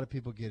haven't heard a lot of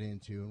people get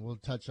into, and we'll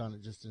touch on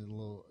it just in a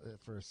little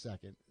for a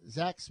second,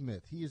 Zach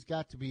Smith. He has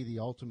got to be the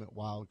ultimate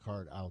wild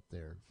card out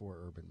there for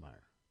Urban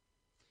Meyer.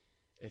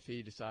 If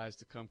he decides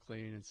to come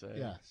clean and say,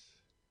 yes,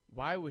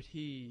 why would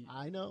he?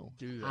 I know.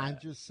 Do that? I'm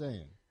just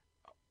saying.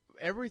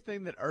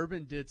 Everything that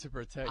Urban did to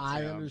protect him.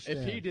 I understand.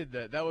 If he did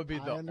that, that would be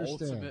the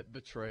ultimate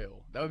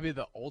betrayal. That would be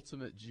the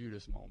ultimate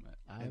Judas moment.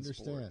 I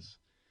understand. Sports.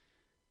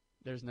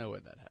 There's no way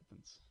that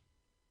happens.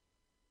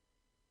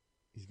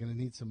 He's going to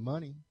need some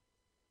money.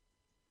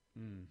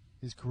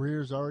 His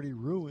career's already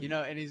ruined. You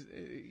know, and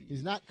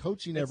he's not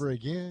coaching ever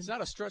again. It's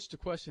not a stretch to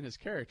question his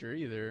character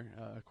either,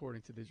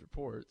 according to these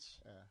reports.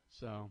 Yeah.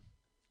 So,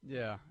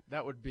 yeah,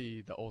 that would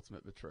be the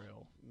ultimate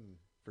betrayal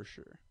for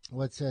sure.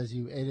 What says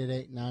you?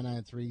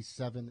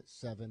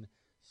 888-993-7762.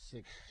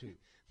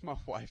 My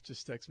wife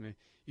just texted me,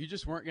 you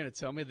just weren't going to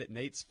tell me that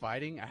Nate's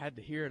fighting? I had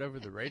to hear it over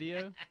the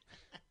radio.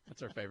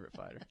 That's our favorite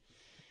fighter.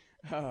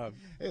 Hey,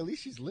 at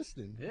least she's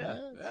listening.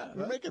 Yeah,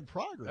 we're making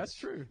progress. That's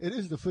true. It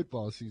is the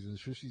football season,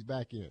 so she's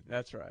back in.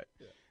 That's right.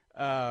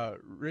 Yeah.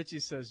 Richie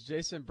says,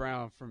 Jason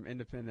Brown from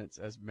Independence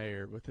as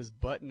mayor. With his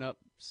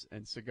button-ups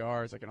and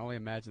cigars, I can only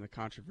imagine the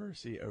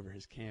controversy over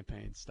his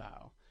campaign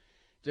style.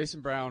 Jason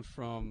Brown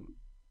from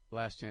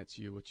Last Chance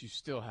U, which you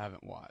still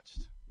haven't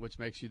watched, which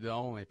makes you the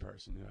only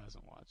person who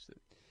hasn't watched it.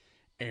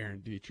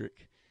 Aaron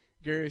Dietrich.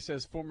 Gary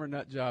says, former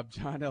nut job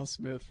John L.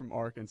 Smith from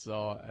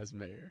Arkansas as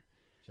mayor.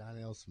 John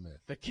L. Smith.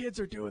 The kids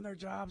are doing their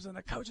jobs and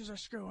the coaches are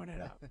screwing it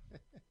up.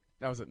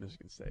 That was at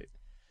Michigan State.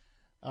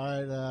 All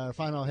right, our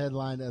final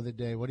headline of the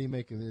day. What do you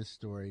make of this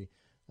story?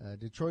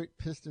 Detroit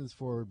Pistons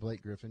forward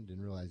Blake Griffin,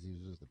 didn't realize he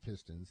was with the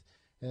Pistons,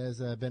 has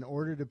been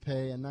ordered to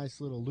pay a nice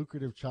little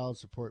lucrative child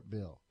support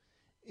bill.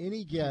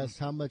 Any guess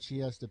how much he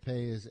has to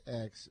pay his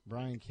ex,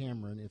 Brian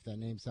Cameron, if that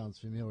name sounds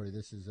familiar?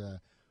 This is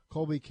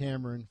Colby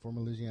Cameron,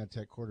 former Louisiana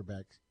Tech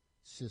quarterback's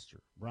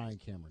sister, Brian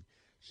Cameron.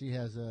 She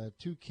has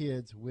 2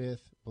 kids with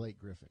Blake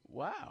Griffin.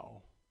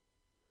 Wow.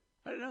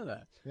 I didn't know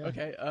that. Yeah.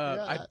 Okay.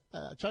 I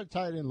tried to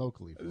tie it in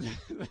locally. You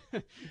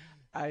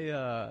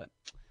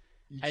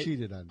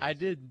cheated on this. I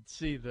did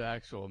see the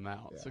actual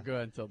amount, so go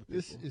ahead and tell the people.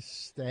 This is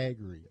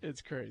staggering.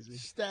 It's crazy.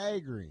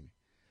 Staggering.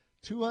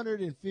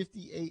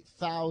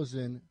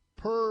 $258,000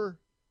 per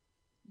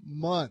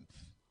month.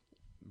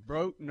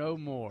 Broke no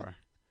more.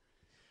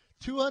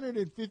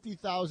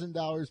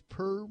 $250,000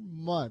 per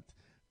month.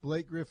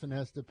 Blake Griffin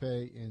has to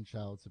pay in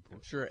child support.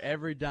 I'm sure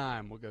every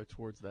dime will go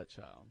towards that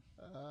child.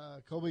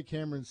 Colby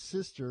Cameron's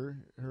sister,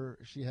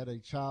 she had a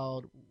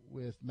child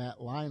with Matt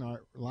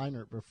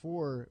Leinart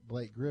before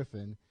Blake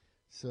Griffin,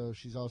 so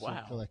she's also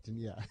collecting.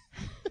 Yeah,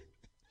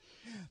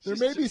 there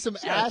may be some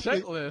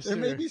athletes. There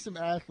may be some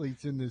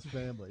athletes in this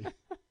family.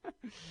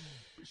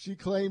 She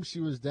claims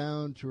she was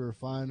down to her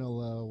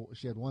final.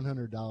 She had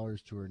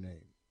 $100 to her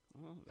name.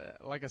 Well,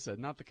 like I said,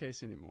 not the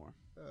case anymore.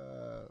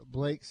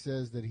 Blake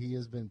says that he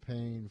has been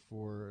paying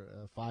for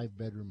a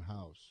 5-bedroom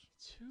house.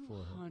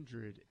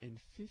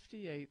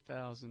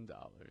 $258,000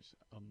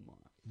 a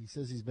month. He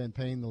says he's been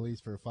paying the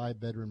lease for a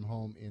 5-bedroom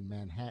home in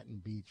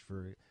Manhattan Beach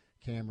for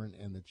Cameron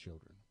and the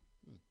children.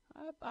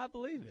 I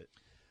believe it.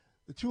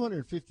 The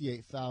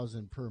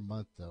 $258,000 per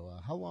month, though,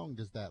 how long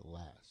does that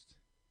last?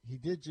 He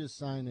did just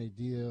sign a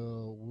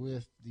deal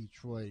with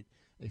Detroit,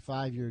 a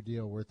 5-year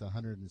deal worth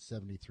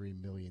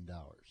 $173 million.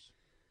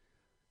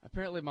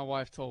 Apparently, my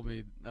wife told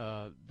me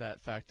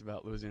that fact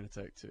about Louisiana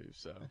Tech, too,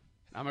 so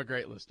I'm a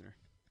great listener.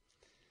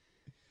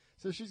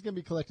 So she's going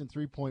to be collecting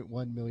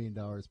 $3.1 million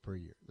per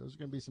year. Those are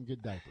going to be some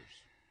good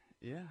diapers.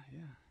 Yeah.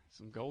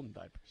 Some golden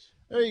diapers.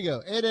 There you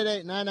go.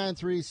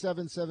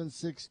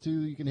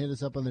 888-993-7762. You can hit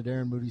us up on the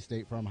Darren Moody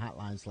State Farm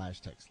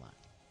hotline/text line.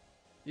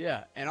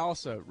 Yeah, and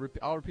also,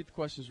 I'll repeat the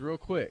questions real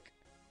quick.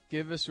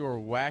 Give us your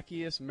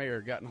wackiest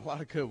mayor. Gotten a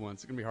lot of good ones.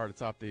 It's going to be hard to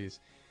top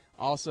these.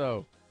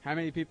 Also, how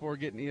many people are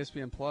getting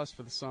ESPN Plus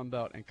for the Sun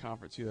Belt and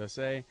Conference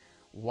USA?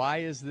 Why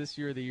is this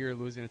year the year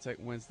Louisiana Tech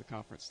wins the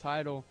conference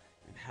title?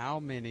 And how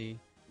many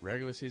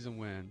regular season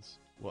wins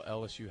will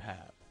LSU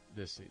have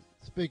this season?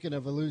 Speaking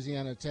of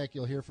Louisiana Tech,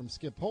 you'll hear from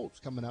Skip Holtz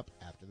coming up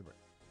after the break.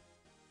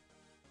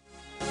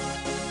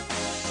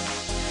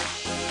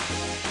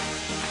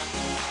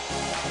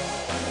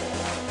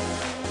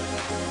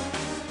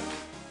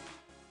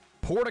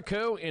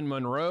 Portico in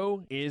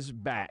Monroe is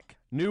back.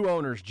 New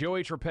owners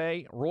Joey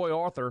Trepay, Roy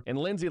Arthur, and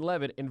Lindsay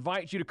Levitt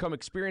invite you to come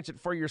experience it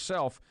for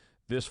yourself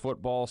this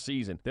football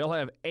season. They'll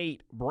have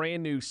 8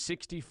 brand new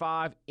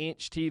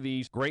 65-inch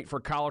TVs, great for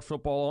college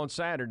football on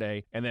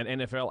Saturday and then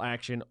NFL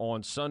action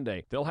on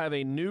Sunday. They'll have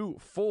a new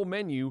full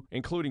menu,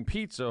 including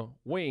pizza,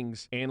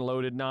 wings, and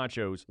loaded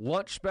nachos.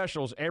 Lunch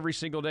specials every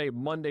single day,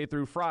 Monday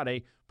through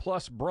Friday,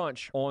 plus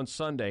brunch on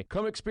Sunday.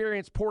 Come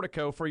experience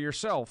Portico for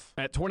yourself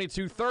at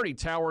 2230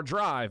 Tower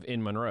Drive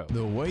in Monroe.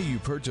 The way you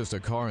purchased a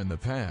car in the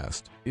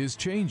past is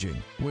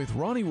changing with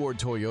Ronnie Ward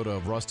Toyota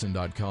of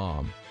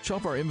Ruston.com.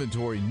 Shop our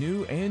inventory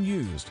new and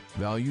used,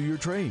 value your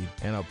trade,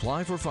 and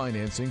apply for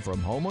financing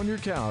from home on your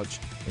couch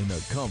in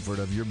the comfort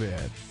of your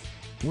bed.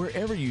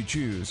 Wherever you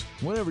choose,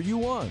 whenever you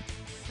want.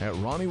 At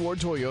Ronnie Ward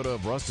Toyota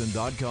of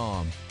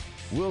Ruston.com.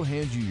 We'll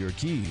hand you your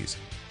keys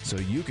so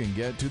you can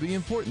get to the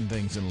important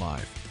things in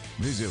life.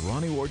 Visit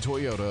Ronnie Ward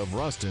Toyota of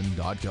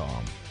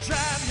Ruston.com.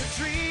 Drive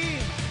your dream,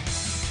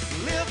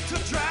 live to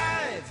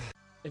drive.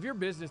 If your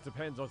business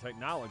depends on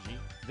technology,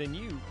 then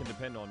you can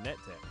depend on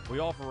NetTech. We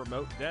offer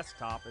remote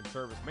desktop and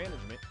service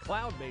management,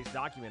 cloud-based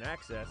document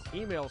access,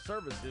 email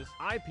services,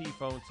 IP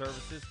phone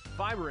services,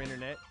 fiber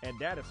internet, and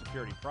data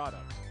security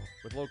products.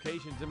 With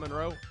locations in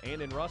Monroe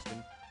and in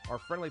Ruston, our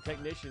friendly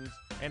technicians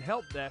and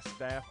help desk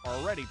staff are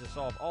ready to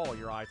solve all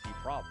your IT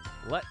problems.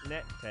 Let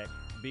NetTech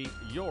be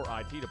your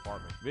IT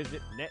department.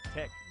 Visit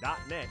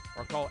nettech.net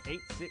or call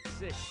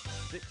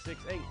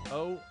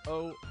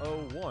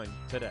 866-668-0001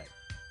 today.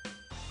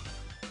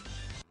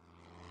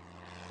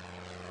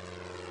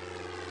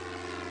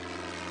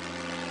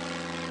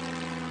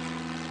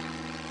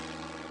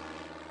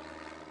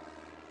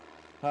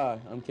 Hi,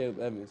 I'm Caleb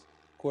Evans,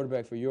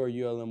 quarterback for your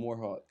ULM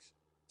Warhawks.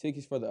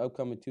 Tickets for the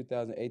upcoming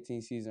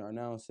 2018 season are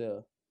now on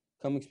sale.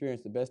 Come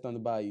experience the best on the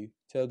Bayou,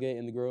 tailgate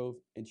in the Grove,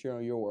 and cheer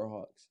on your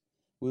Warhawks.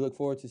 We look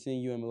forward to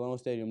seeing you in Malone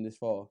Stadium this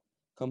fall.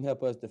 Come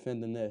help us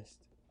defend the nest.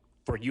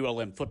 For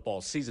ULM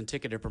football season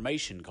ticket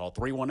information, call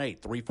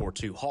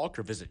 318-342-HAWK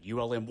or visit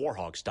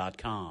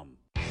ulmwarhawks.com.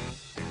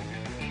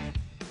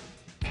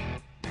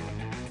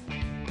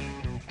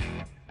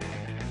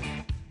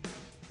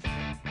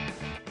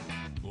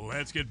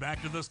 Let's get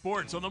back to the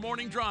sports on the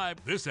Morning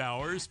Drive. This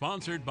hour is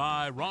sponsored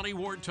by Ronnie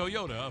Ward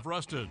Toyota of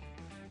Ruston.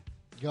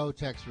 Go,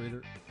 text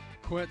reader.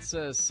 Quint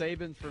says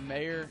Saban for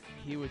mayor,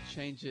 he would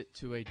change it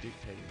to a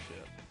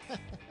dictatorship.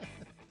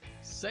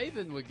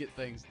 Saban would get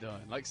things done.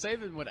 Like,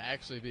 Saban would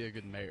actually be a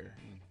good mayor.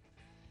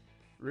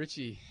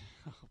 Richie,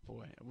 oh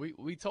boy,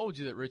 we told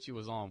you that Richie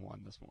was on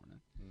one this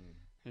morning.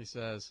 He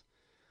says,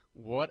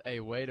 what a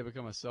way to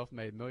become a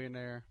self-made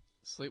millionaire.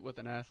 Sleep with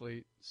an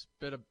athlete,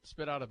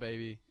 spit out a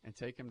baby, and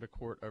take him to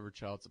court over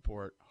child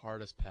support.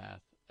 Hardest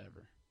path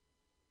ever.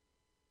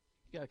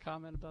 You got a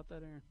comment about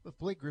that, Aaron? If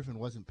Blake Griffin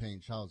wasn't paying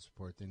child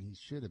support, then he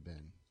should have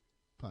been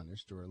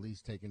punished or at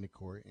least taken to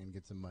court and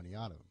get some money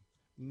out of him.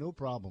 No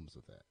problems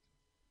with that.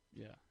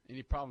 Yeah.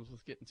 Any problems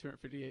with getting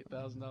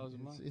 $258,000 a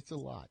month? It's a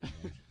lot.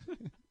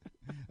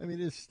 I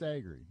mean, it's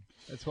staggering.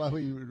 That's why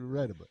we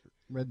read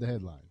the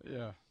headline.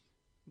 Yeah.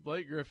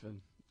 Blake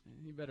Griffin,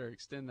 you better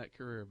extend that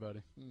career,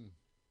 buddy.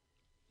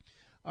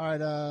 All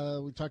right,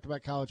 we talked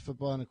about college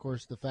football and, of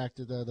course, the fact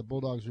that the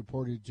Bulldogs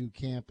reported to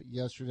camp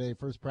yesterday.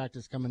 First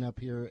practice coming up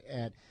here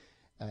at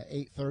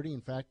 8:30.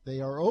 In fact,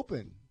 they are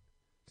open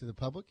to the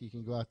public. You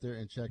can go out there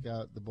and check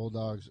out the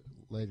Bulldogs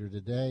later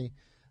today.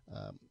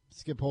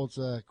 Skip Holtz,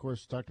 of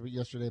course, talked about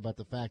yesterday about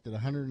the fact that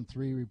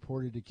 103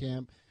 reported to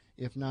camp,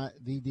 if not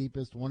the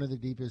deepest, one of the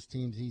deepest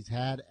teams he's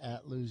had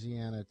at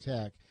Louisiana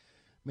Tech.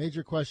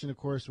 Major question, of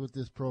course, with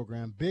this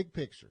program, big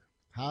picture.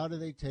 How do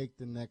they take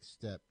the next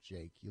step,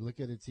 Jake? You look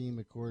at a team,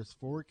 of course,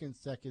 4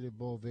 consecutive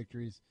bowl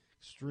victories,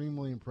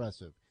 extremely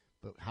impressive.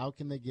 But how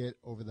can they get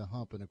over the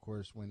hump and, of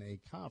course, win a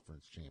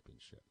conference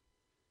championship?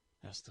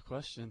 That's the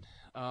question.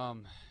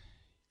 I'll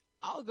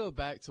go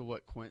back to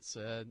what Quint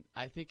said.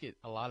 I think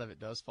a lot of it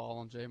does fall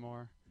on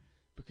Jamar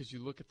because you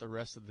look at the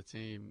rest of the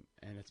team,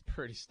 and it's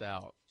pretty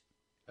stout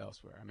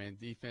elsewhere. I mean,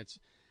 defense,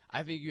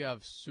 I think you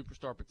have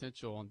superstar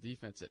potential on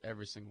defense at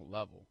every single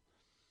level.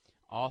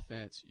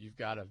 Offense, you've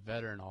got a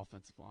veteran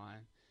offensive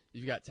line.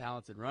 You've got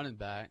talented running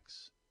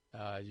backs.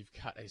 You've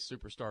got a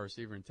superstar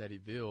receiver in Teddy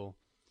Veal.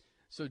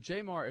 So if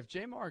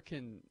Jamar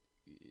can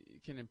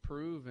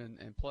improve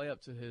and play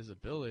up to his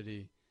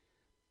ability,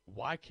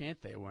 why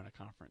can't they win a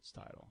conference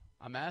title?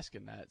 I'm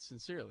asking that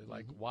sincerely.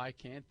 Like, why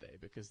can't they?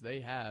 Because they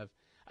have,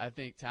 I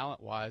think,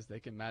 talent-wise, they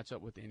can match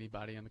up with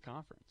anybody in the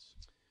conference.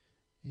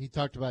 He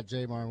talked about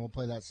Jamar, and we'll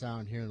play that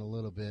sound here in a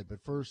little bit.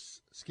 But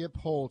first, Skip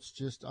Holtz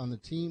just on the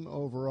team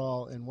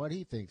overall and what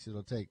he thinks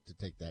it'll take to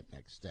take that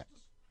next step.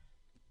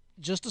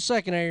 Just a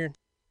second, Aaron.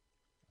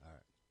 All right.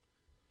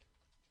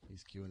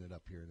 He's queuing it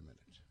up here in a minute.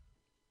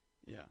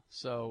 Yeah,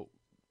 so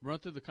run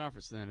through the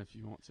conference then if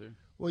you want to.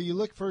 Well, you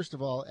look, first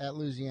of all, at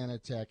Louisiana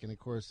Tech and, of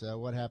course,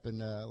 what happened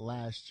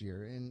last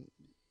year. And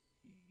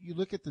you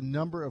look at the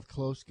number of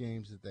close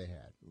games that they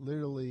had,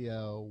 literally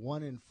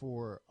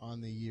 1-4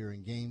 on the year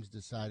in games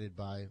decided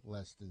by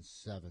less than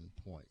 7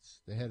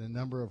 points. They had a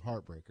number of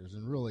heartbreakers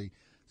and really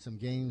some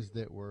games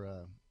that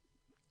were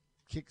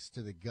kicks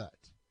to the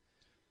gut.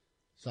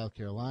 South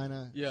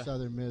Carolina,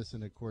 Southern Miss,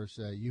 and, of course,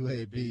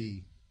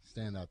 UAB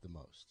stand out the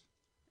most.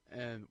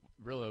 and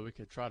really we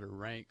could try to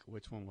rank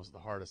which one was the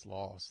hardest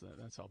loss.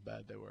 That's how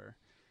bad they were.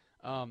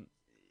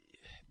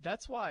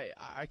 That's why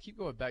I keep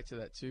going back to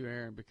that too,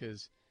 Aaron,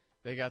 because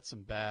they got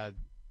some bad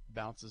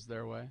bounces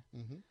their way.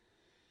 Mm-hmm.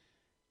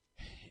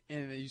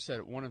 And you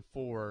said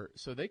 1-4,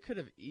 so they could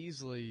have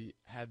easily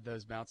had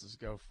those bounces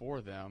go for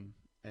them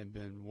and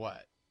been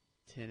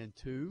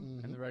 10-2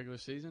 in the regular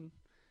season.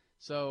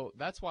 So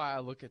that's why I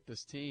look at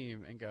this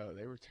team and go,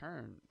 they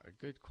return a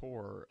good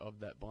core of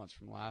that bunch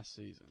from last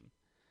season.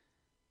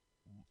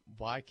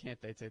 Why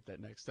can't they take that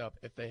next step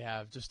if they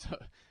have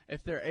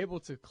if they're able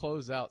to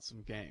close out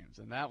some games?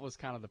 And that was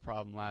kind of the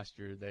problem last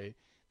year.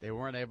 They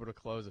weren't able to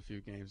close a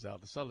few games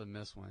out. The Southern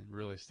Miss one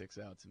really sticks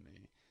out to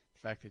me.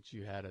 The fact that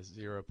you had a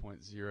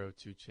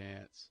 0.02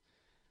 chance,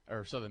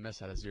 or Southern Miss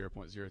had a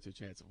 0.02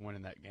 chance of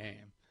winning that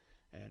game,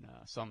 and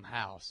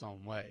somehow,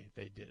 some way,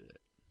 they did it.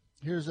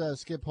 Here's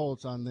Skip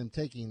Holtz on them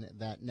taking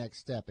that next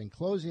step and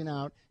closing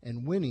out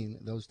and winning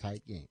those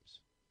tight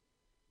games.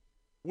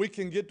 We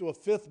can get to a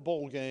fifth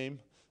bowl game.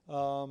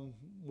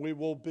 We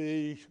will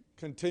be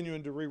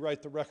continuing to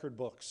rewrite the record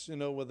books,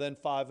 within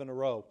 5 in a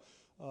row.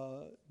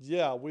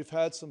 We've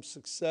had some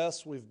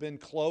success. We've been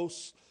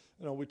close.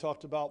 We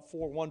talked about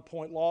 4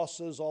 one-point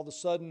losses. All of a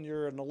sudden,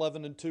 you're an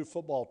 11-2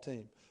 football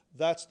team.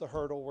 That's the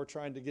hurdle we're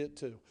trying to get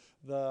to.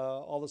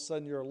 All of a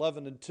sudden, you're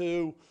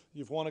 11-2.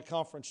 You've won a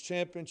conference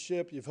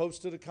championship. You've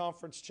hosted a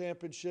conference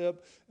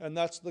championship, and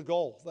that's the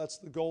goal. That's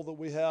the goal that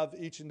we have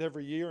each and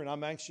every year, and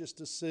I'm anxious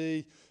to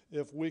see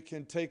if we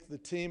can take the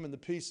team and the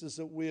pieces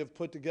that we have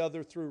put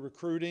together through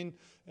recruiting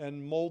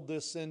and mold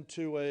this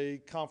into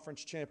a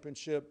conference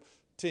championship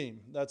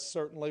team. That's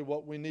certainly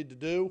what we need to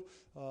do.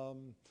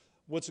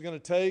 What's it going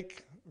to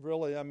take?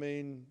 Really,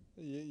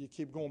 you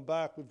keep going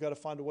back. We've got to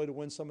find a way to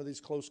win some of these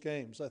close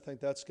games. I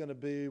think that's going to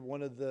be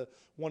one of the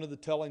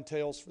telling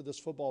tales for this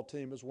football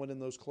team is winning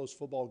those close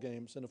football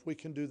games. And if we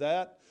can do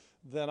that,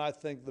 then I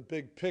think the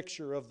big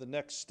picture of the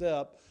next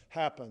step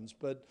happens.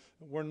 But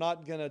we're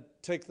not going to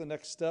take the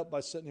next step by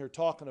sitting here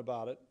talking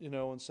about it,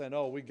 and saying,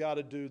 oh, we got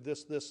to do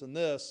this, this, and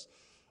this.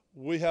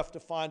 We have to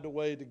find a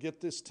way to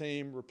get this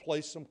team,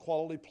 replace some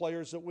quality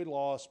players that we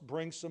lost,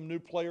 bring some new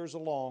players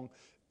along.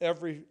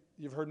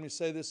 You've heard me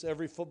say this,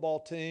 every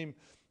football team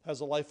has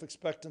a life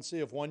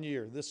expectancy of 1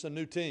 year. This is a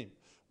new team.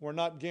 We're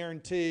not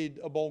guaranteed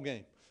a bowl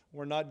game.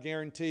 We're not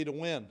guaranteed a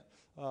win.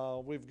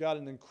 We've got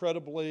an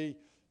incredibly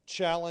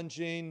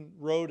challenging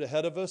road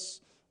ahead of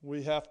us.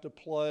 We have to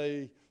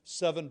play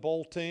 7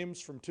 bowl teams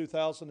from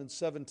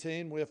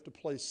 2017. We have to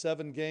play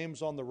 7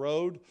 games on the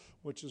road,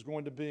 which is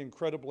going to be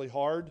incredibly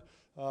hard.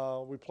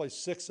 We play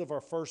 6 of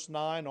our first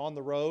 9 on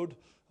the road.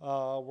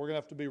 We're going to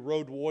have to be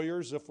road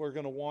warriors if we're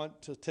going to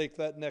want to take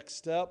that next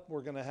step.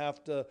 We're going to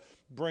have to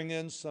bring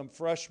in some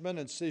freshmen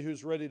and see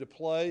who's ready to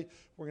play.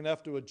 We're going to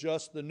have to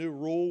adjust the new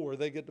rule where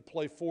they get to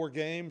play 4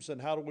 games,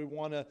 and how do we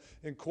want to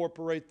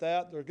incorporate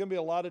that? There are going to be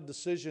a lot of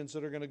decisions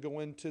that are going to go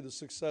into the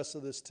success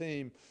of this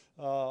team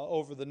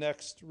over the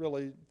next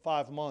really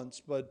 5 months.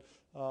 But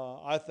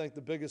I think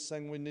the biggest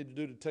thing we need to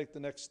do to take the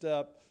next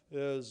step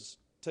is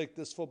take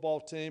this football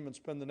team and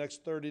spend the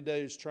next 30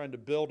 days trying to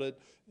build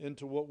it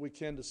into what we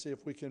can to see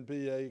if we can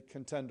be a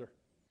contender.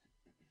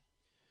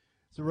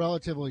 It's a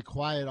relatively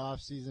quiet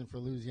offseason for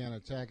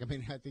Louisiana Tech. I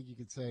think you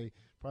could say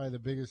probably the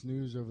biggest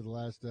news over the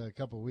last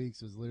couple of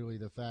weeks was literally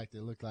the fact that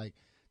it looked like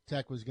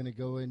Tech was going to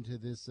go into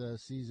this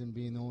season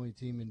being the only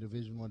team in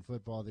Division I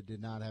football that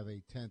did not have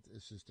a 10th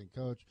assistant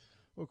coach.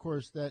 Well, of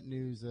course, that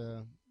news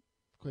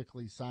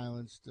quickly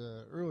silenced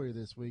earlier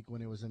this week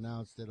when it was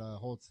announced that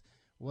Holtz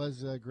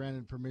was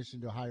granted permission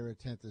to hire a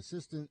 10th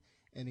assistant,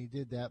 and he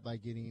did that by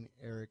getting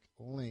Eric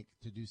Link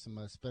to do some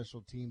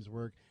special teams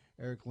work.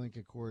 Eric Link,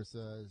 of course,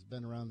 has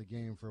been around the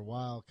game for a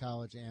while,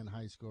 college and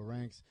high school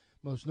ranks,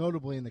 most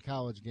notably in the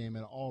college game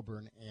at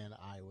Auburn and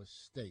Iowa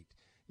State.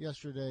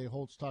 Yesterday,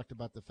 Holtz talked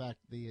about the fact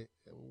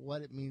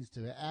what it means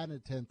to add a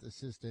 10th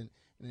assistant,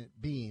 and it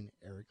being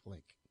Eric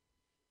Link.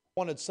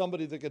 Wanted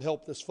somebody that could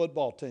help this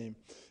football team.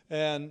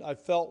 And I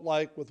felt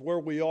like with where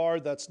we are,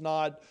 that's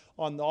not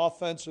on the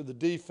offense or the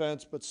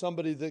defense, but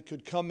somebody that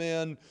could come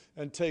in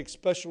and take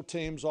special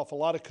teams off a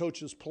lot of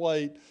coaches'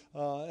 plate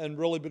and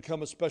really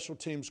become a special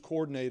teams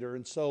coordinator.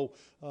 And so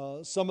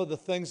some of the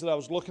things that I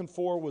was looking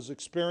for was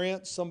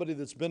experience, somebody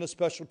that's been a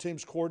special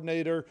teams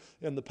coordinator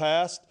in the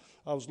past.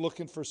 I was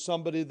looking for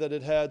somebody that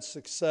had had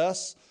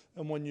success.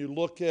 And when you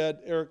look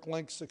at Eric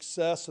Link's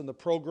success and the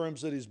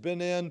programs that he's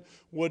been in,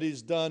 what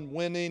he's done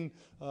winning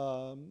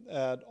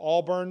at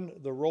Auburn,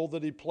 the role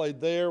that he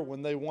played there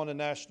when they won a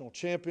national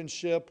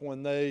championship,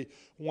 when they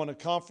won a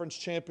conference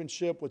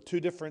championship with 2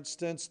 different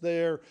stints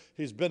there.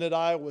 He's been at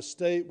Iowa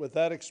State with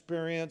that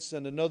experience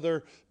and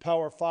another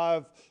Power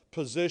 5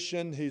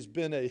 position. He's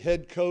been a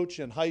head coach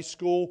in high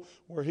school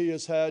where he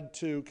has had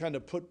to kind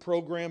of put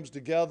programs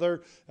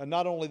together. And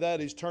not only that,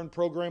 he's turned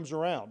programs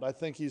around. I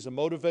think he's a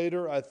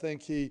motivator. I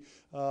think he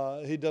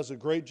does a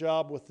great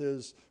job with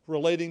his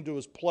relating to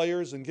his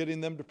players and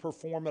getting them to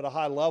perform at a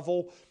high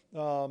level.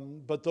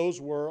 But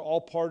those were all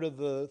part of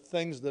the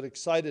things that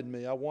excited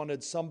me. I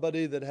wanted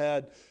somebody that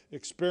had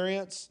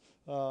experience,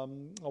 I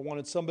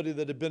wanted somebody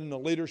that had been in a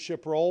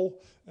leadership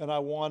role, and I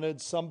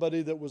wanted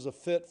somebody that was a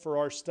fit for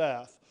our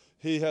staff.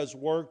 He has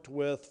worked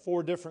with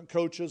 4 different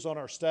coaches on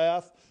our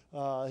staff.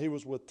 He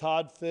was with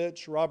Todd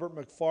Fitch, Robert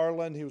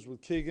McFarland. He was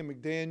with Keegan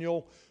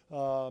McDaniel.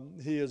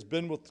 He has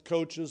been with the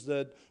coaches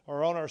that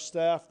are on our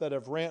staff that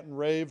have rant and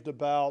raved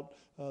about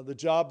the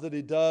job that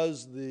he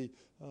does, the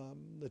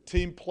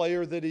team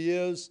player that he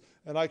is,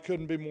 and I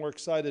couldn't be more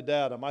excited to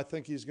add him. I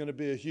think he's going to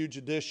be a huge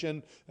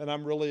addition, and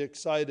I'm really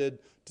excited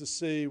to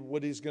see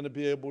what he's going to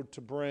be able to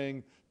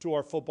bring to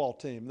our football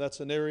team. That's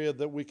an area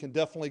that we can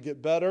definitely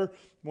get better.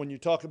 When you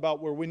talk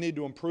about where we need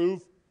to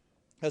improve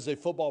as a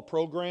football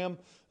program,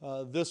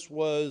 this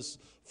was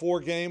 4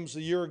 games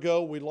a year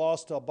ago. We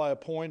lost by a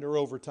point or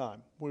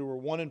overtime. We were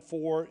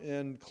 1-4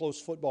 in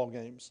close football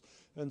games.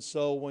 And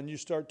so when you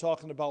start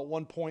talking about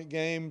 1-point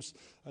games,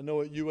 I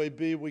know at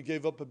UAB we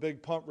gave up a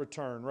big punt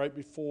return right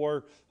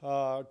before,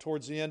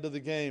 towards the end of the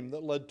game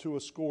that led to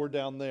a score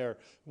down there.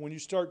 When you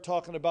start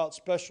talking about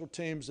special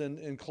teams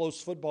in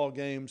close football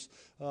games,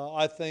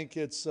 I think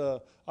it's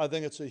a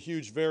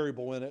huge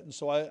variable in it. And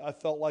so I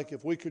felt like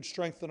if we could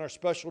strengthen our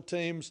special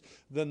teams,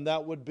 then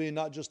that would be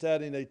not just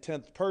adding a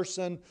 10th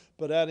person,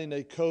 but adding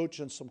a coach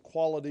and some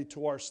quality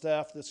to our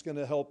staff that's going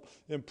to help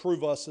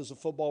improve us as a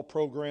football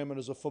program and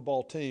as a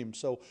football team.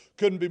 So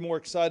couldn't be more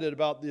excited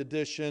about the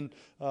addition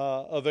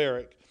of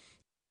Eric.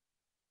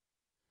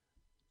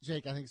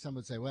 Jake, I think some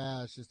would say,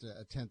 well, it's just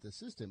a 10th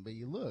assistant. But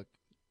you look,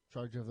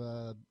 charge of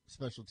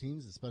special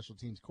teams, the special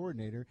teams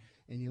coordinator,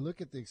 and you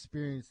look at the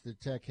experience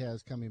that Tech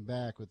has coming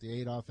back with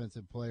the 8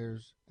 offensive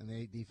players and the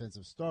 8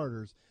 defensive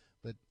starters.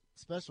 But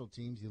special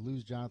teams, you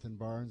lose Jonathan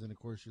Barnes, and, of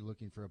course, you're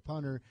looking for a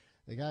punter.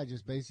 The guy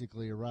just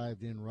basically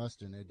arrived in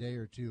Ruston a day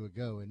or 2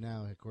 ago, and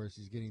now, of course,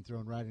 he's getting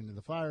thrown right into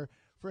the fire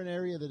for an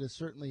area that is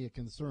certainly a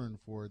concern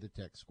for the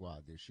Tech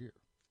squad this year.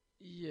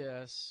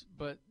 Yes,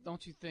 but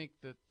don't you think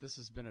that this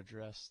has been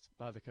addressed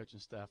by the coaching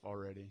staff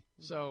already?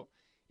 So,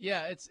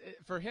 yeah,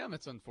 for him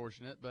it's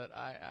unfortunate, but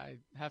I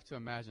have to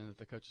imagine that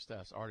the coaching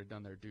staff's already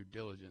done their due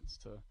diligence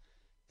to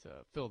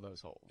fill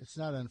those holes. It's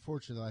not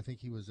unfortunate, though. I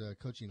think he was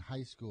coaching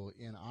high school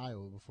in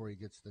Iowa before he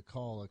gets the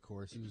call, of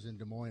course. He was in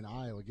Des Moines,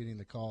 Iowa, getting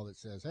the call that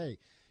says, hey,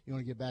 you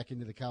want to get back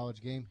into the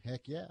college game?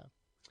 Heck yeah.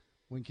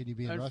 When can you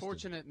be in Ruston?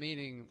 Unfortunate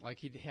meaning like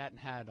he hadn't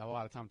had a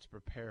lot of time to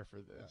prepare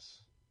for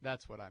this.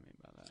 That's what I mean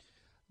by that.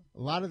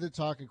 A lot of the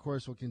talk, of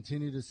course, will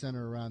continue to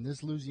center around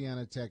this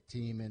Louisiana Tech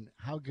team and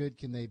how good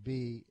can they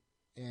be.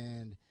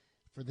 And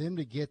for them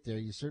to get there,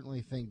 you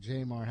certainly think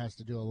Jamar has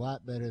to do a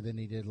lot better than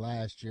he did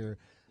last year.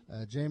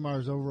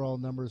 Jamar's overall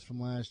numbers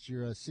from last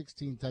year,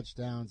 16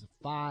 touchdowns,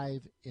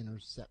 5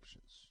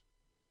 interceptions.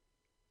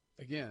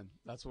 Again,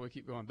 that's what we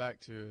keep going back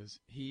to is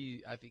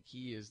I think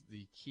he is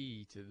the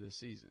key to this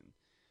season.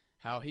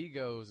 How he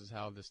goes is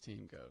how this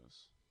team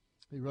goes.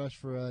 He rushed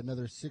for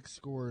another 6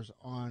 scores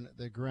on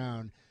the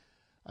ground.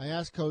 I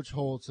asked Coach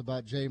Holtz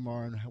about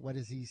Jamar and what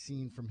has he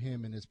seen from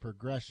him in his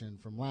progression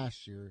from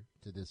last year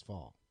to this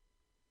fall.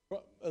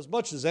 As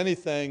much as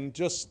anything,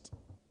 just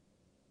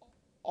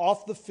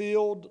off the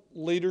field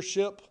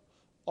leadership,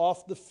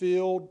 off the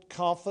field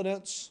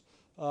confidence,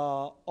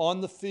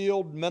 on the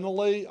field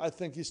mentally, I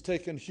think he's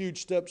taken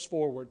huge steps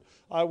forward.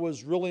 I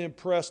was really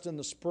impressed in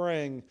the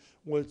spring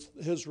with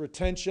his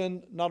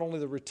retention, not only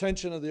the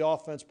retention of the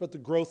offense, but the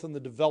growth and the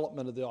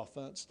development of the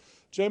offense.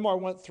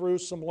 Jamar went through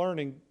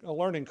a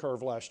learning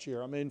curve last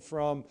year. I mean,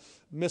 from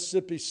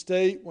Mississippi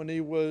State when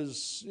he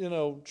was,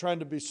 trying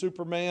to be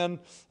Superman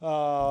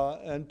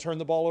and turn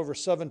the ball over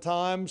 7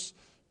 times,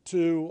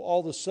 to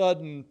all of a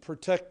sudden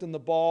protecting the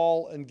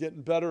ball and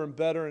getting better and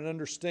better and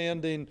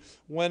understanding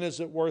when is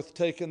it worth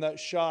taking that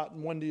shot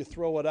and when do you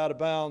throw it out of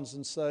bounds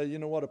and say, you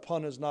know what, a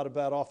punt is not a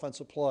bad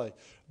offensive play.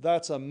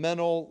 That's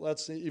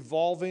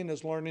evolving,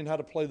 is learning how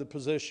to play the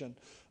position.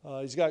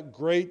 He's got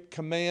great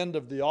command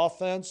of the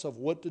offense, of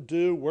what to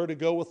do, where to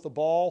go with the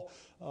ball.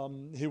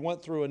 He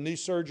went through a knee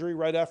surgery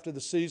right after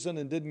the season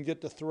and didn't get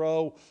to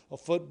throw a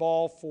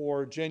football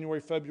for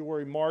January,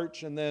 February,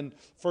 March. And then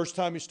first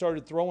time he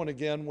started throwing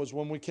again was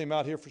when we came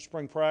out here for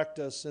spring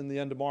practice in the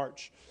end of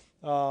March.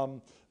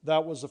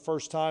 That was the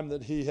first time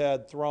that he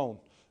had thrown.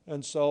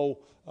 And so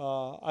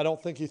I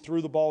don't think he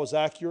threw the ball as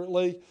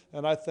accurately.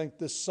 And I think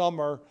this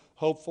summer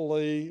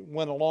hopefully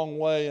went a long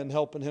way in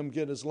helping him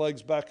get his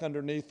legs back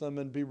underneath him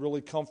and be really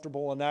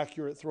comfortable and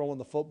accurate throwing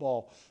the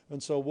football.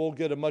 And so we'll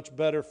get a much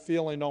better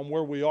feeling on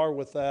where we are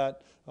with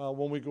that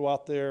when we go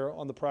out there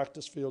on the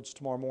practice fields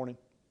tomorrow morning.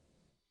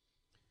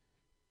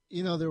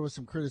 There was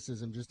some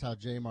criticism just how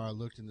Jamar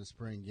looked in the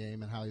spring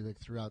game and how he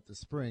looked throughout the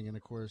spring. And,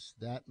 of course,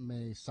 that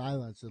may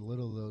silence a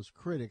little of those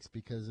critics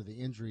because of the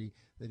injury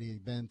that he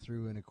had been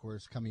through and, of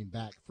course, coming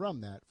back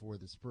from that for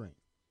the spring.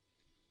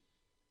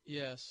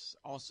 Yes.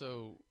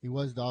 Also, he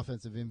was the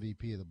offensive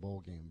MVP of the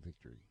bowl game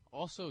victory.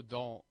 Also,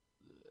 don't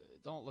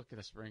look at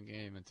a spring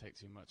game and take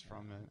too much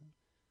from it.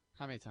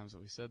 How many times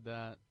have we said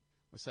that?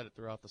 We said it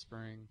throughout the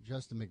spring.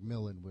 Justin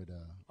McMillan would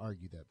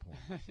argue that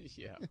point.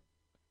 Yeah.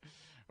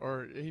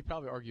 Or he'd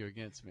probably argue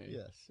against me.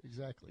 Yes,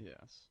 exactly.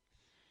 Yes.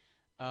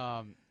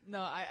 No,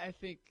 I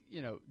think,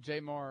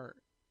 Jamar,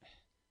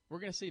 we're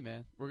going to see,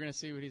 man. We're going to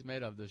see what he's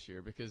made of this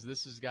year, because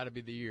this has got to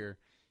be the year.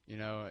 You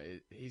know,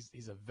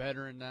 he's a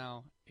veteran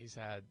now. He's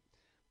had,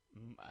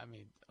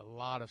 a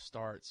lot of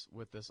starts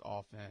with this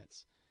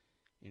offense.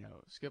 You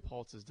know, Skip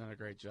Holtz has done a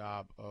great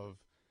job of,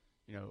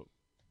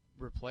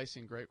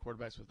 replacing great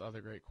quarterbacks with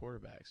other great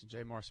quarterbacks.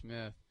 Jamar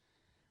Smith,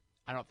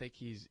 I don't think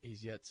he's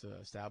yet to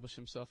establish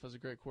himself as a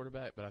great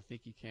quarterback, but I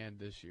think he can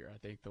this year. I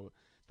think the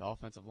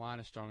offensive line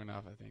is strong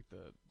enough. I think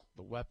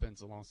the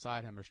weapons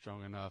alongside him are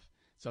strong enough.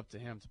 It's up to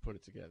him to put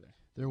it together.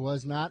 There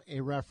was not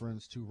a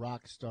reference to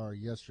rock star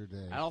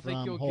yesterday. I don't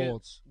think you'll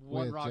Holtz get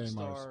one with rock Jamar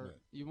star. Smith.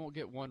 You won't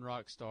get one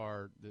rock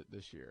star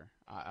this year.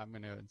 I'm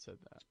going to go ahead and say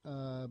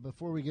that.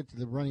 Before we get to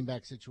the running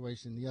back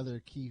situation, the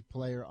other key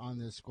player on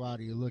this squad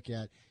you look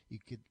at, you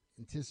could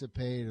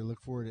anticipate or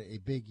look forward to a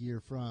big year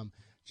from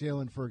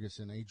Jalen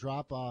Ferguson. A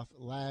drop-off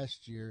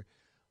last year.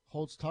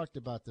 Holtz talked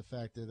about the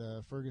fact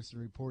that Ferguson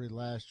reported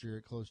last year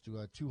at close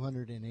to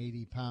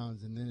 280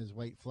 pounds, and then his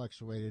weight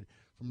fluctuated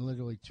from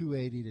literally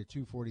 280 to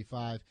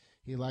 245.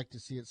 He'd like to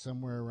see it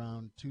somewhere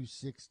around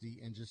 260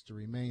 and just to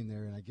remain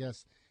there. And I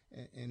guess,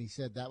 and he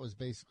said that was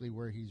basically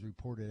where he's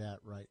reported at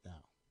right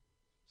now.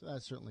 So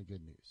that's certainly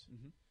good news.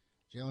 Mm-hmm.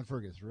 Jalen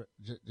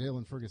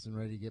Ferguson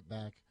ready to get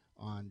back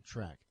on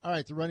track. All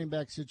right, the running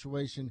back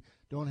situation,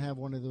 don't have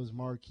one of those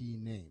marquee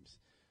names.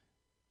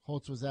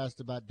 Holtz was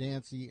asked about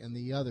Dancy and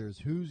the others.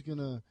 Who's going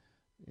to,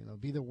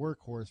 be the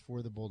workhorse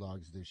for the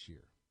Bulldogs this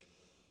year?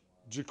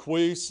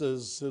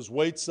 Jaquise, his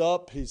weight's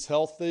up. He's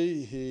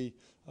healthy. He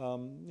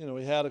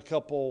had a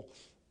couple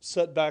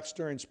setbacks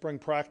during spring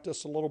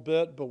practice a little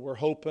bit, but we're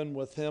hoping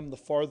with him, the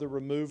farther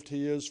removed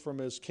he is from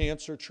his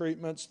cancer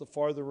treatments, the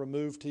farther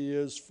removed he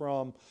is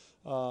from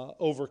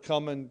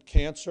overcoming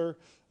cancer,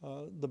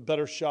 the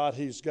better shot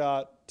he's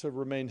got to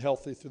remain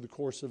healthy through the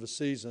course of a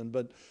season.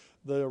 But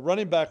the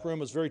running back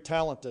room is very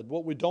talented.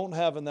 What we don't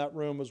have in that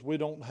room is we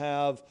don't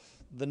have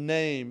the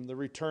name, the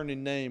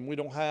returning name. We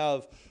don't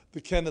have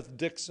the Kenneth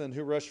Dixon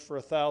who rushed for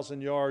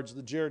 1,000 yards,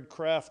 the Jared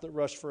Kraft that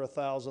rushed for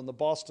 1,000, the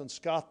Boston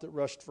Scott that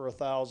rushed for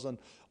 1,000.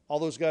 All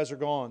those guys are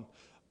gone.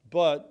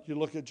 But you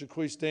look at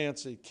Jaquise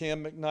Dancy,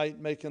 Cam McKnight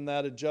making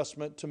that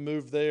adjustment to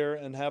move there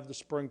and have the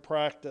spring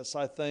practice,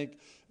 I think,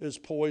 is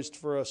poised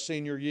for a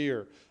senior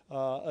year.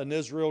 An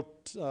Israel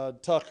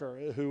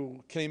Tucker,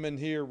 who came in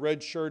here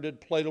redshirted,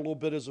 played a little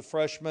bit as a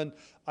freshman.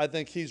 I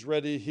think he's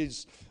ready.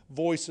 His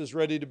voice is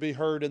ready to be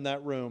heard in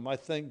that room. I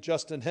think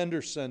Justin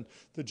Henderson,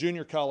 the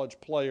junior college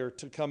player,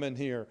 to come in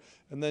here.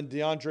 And then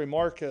DeAndre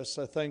Marcus,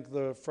 I think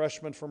the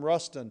freshman from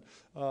Ruston,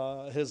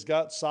 has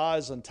got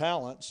size and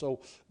talent.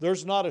 So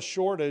there's not a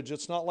shortage.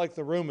 It's not like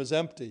the room is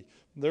empty.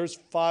 There's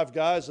 5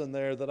 guys in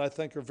there that I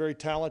think are very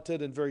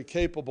talented and very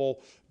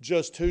capable.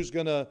 Just who's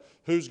gonna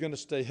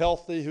stay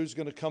healthy, who's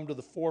gonna come to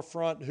the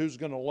forefront, who's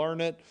gonna learn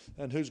it,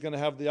 and who's gonna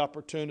have the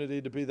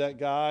opportunity to be that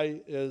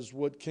guy is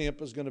what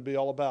camp is gonna be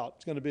all about.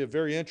 It's gonna be a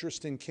very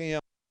interesting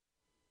camp.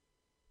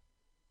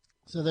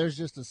 So there's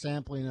just a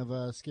sampling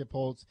of Skip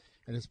Holtz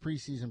at his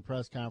preseason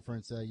press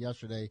conference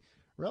yesterday.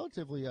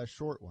 Relatively a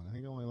short one. I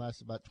think it only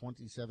lasted about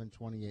 27,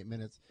 28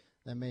 minutes.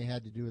 That may have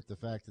had to do with the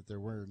fact that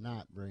there were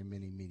not very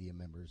many media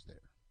members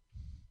there.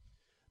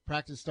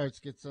 Practice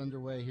gets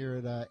underway here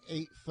at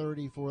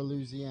 8:30 for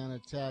Louisiana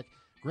Tech.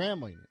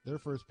 Grambling, their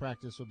first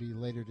practice will be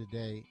later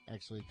today,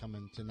 actually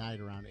coming tonight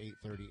around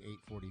 8:30,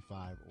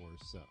 8:45 or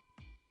so.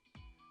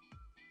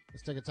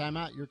 Let's take a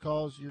timeout. Your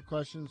calls, your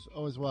questions,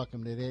 always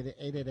welcome at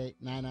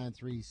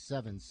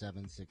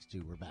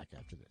 888-993-7762. We're back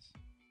after this.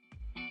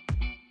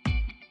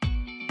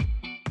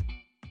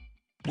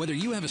 Whether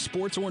you have a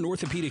sports or an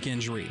orthopedic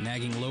injury,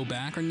 nagging low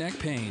back or neck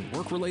pain,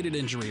 work-related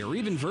injury, or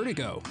even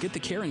vertigo, get the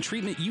care and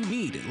treatment you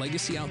need at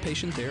Legacy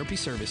Outpatient Therapy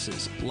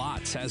Services.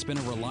 LOTS has been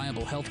a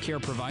reliable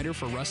healthcare provider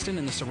for Ruston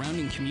and the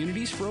surrounding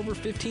communities for over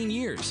 15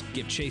 years.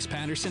 Give Chase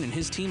Patterson and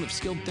his team of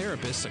skilled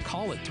therapists a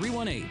call at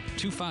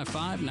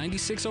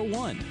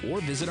 318-255-9601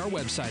 or visit our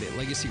website at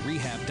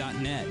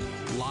legacyrehab.net.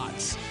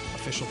 LOTS,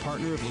 official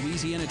partner of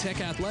Louisiana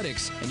Tech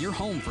Athletics and your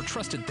home for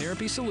trusted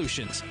therapy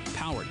solutions,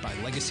 powered by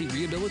Legacy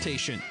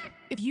Rehabilitation.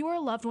 If you or a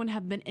loved one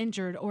have been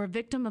injured or a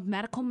victim of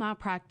medical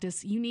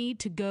malpractice, you need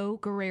to go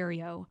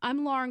Guerrero.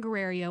 I'm Lauren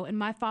Guerrero, and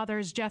my father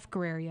is Jeff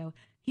Guerrero.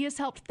 He has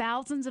helped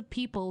thousands of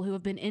people who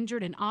have been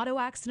injured in auto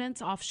accidents,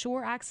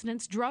 offshore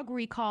accidents, drug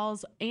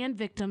recalls, and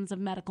victims of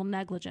medical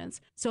negligence.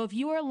 So if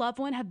you or a loved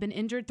one have been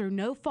injured through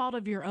no fault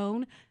of your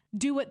own,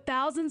 do what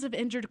thousands of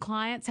injured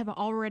clients have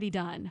already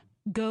done.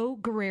 Go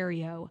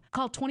Guerrero.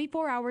 Call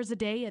 24 hours a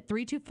day at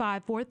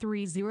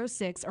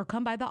 325-4306 or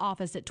come by the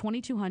office at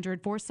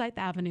 2200 Forsyth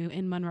Avenue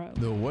in Monroe.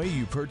 The way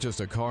you purchased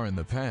a car in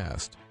the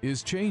past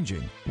is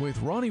changing with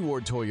Ronnie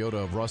Ward Toyota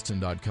of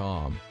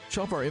Ruston.com.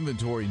 Shop our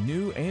inventory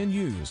new and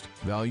used,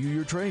 value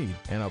your trade,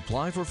 and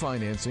apply for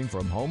financing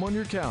from home on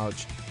your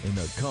couch in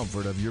the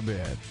comfort of your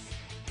bed.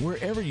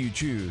 Wherever you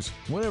choose,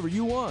 whenever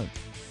you want.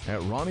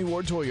 At Ronnie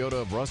Ward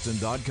Toyota of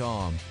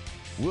Ruston.com,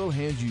 we'll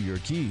hand you your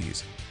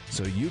keys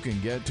so you can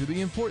get to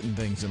the important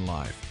things in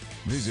life.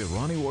 Visit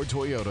Ronnie Ward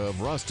Toyota of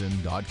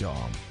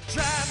Ruston.com.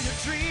 Drive your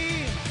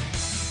dream,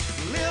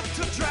 live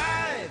to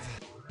drive.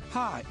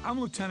 Hi, I'm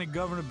Lieutenant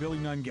Governor Billy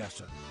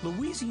Nungesser.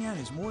 Louisiana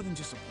is more than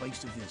just a place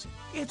to visit.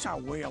 It's our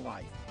way of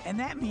life, and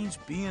that means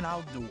being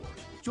outdoors.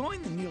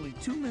 Join the nearly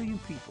 2 million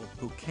people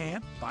who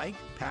camped, biked,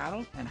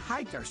 paddled, and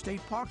hiked our state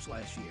parks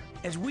last year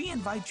as we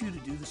invite you to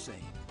do the same.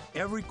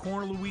 Every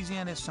corner of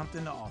Louisiana has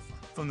something to offer.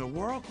 From the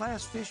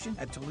world-class fishing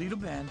at Toledo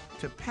Bend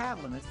to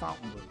paddling at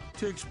Fontainebleau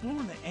to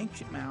exploring the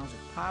ancient mounds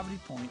at Poverty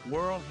Point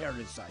World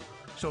Heritage Site.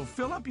 So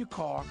fill up your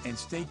car and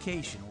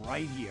staycation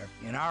right here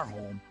in our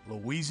home,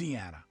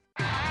 Louisiana.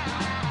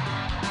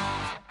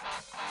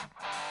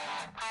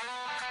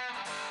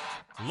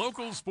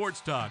 Local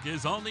Sports Talk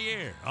is on the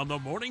air on the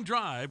Morning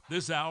Drive.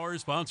 This hour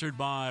is sponsored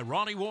by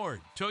Ronnie Ward,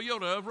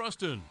 Toyota of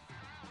Ruston.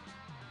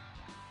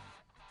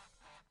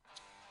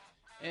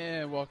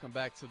 And welcome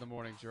back to the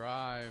Morning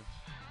Drive.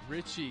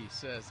 Richie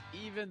says,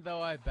 even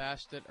though I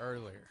bashed it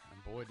earlier,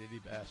 and boy did he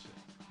bash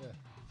it,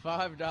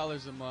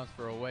 $5 a month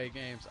for away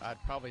games I'd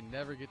probably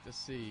never get to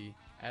see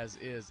as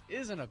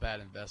isn't a bad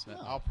investment.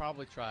 No. I'll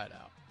probably try it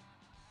out.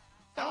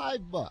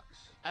 $5.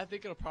 I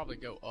think it'll probably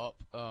go up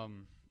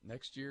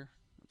next year.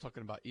 I'm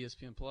talking about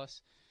ESPN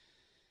Plus.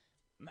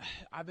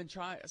 I've been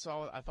trying,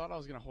 so I thought I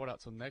was going to hold out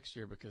till next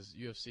year because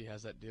UFC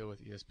has that deal with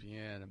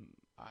ESPN, and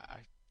I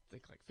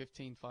think like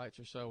 15 fights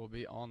or so will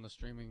be on the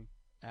streaming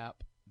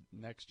app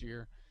next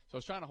year. So I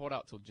was trying to hold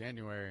out till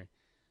January,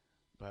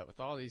 but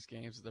with all these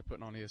games that they're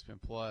putting on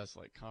ESPN Plus,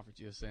 like Conference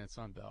USA and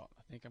Sun Belt,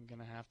 I think I'm going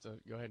to have to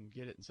go ahead and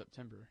get it in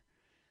September,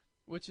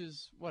 which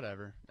is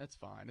whatever. That's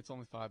fine. It's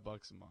only $5 a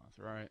month,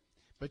 right?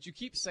 But you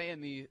keep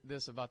saying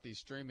this about these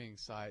streaming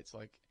sites,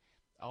 like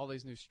all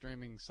these new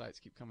streaming sites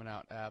keep coming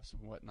out, apps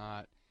and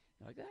whatnot.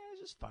 You're like, it's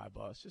just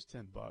 $5, just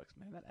 $10,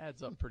 man. That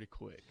adds up pretty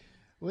quick.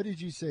 What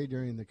did you say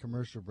during the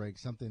commercial break?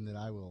 Something that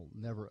I will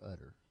never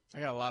utter.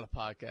 I got a lot of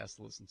podcasts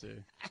to listen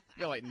to. I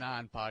got like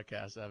 9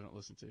 podcasts I haven't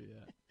listened to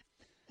yet.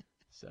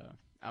 So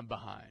I'm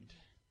behind.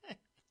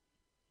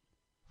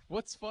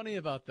 What's funny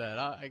about that?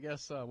 I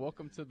guess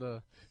welcome to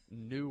the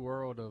new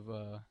world of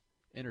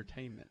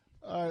entertainment.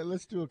 All right,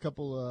 let's do a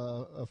couple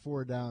of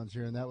 4 downs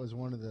here, and that was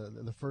one of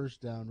the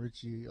first down.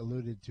 Richie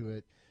alluded to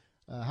it.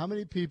 How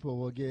many people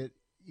will get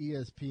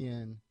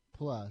ESPN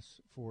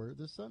Plus for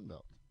the Sun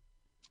Belt?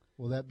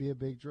 Will that be a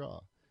big draw?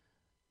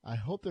 I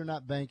hope they're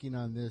not banking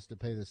on this to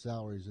pay the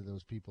salaries of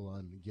those people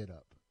on Get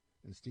Up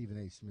and Stephen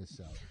A. Smith's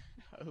salary.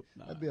 I hope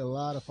not. That'd be a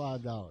lot of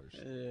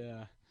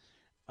 $5.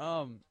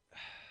 Yeah.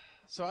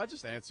 So I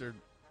just answered,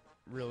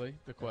 really,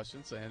 the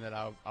question, saying that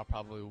I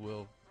probably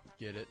will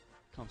get it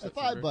come At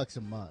September. $5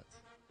 a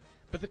month.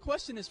 But the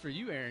question is for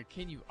you, Aaron,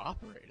 can you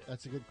operate it?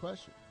 That's a good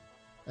question.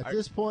 At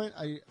this point,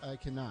 I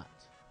cannot.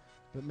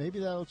 But maybe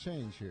that'll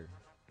change here.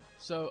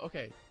 So,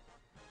 okay.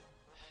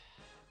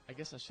 I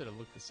guess I should have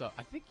looked this up.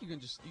 I think you can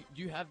just –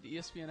 do you have the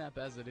ESPN app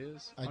as it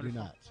is? I do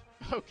not.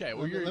 Okay.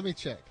 Well, let me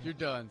check. You're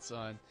done,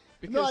 son.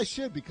 No, I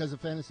should because of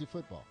fantasy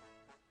football.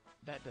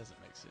 That doesn't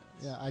make sense.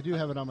 Yeah, I do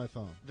have it on my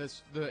phone. The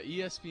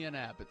ESPN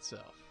app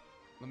itself.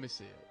 Let me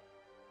see it.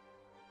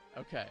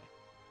 Okay.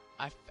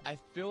 I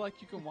feel like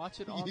you can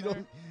watch it on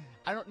there.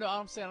 I don't know.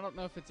 I'm saying I don't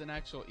know if it's an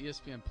actual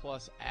ESPN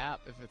Plus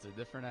app, if it's a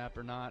different app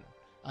or not.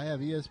 I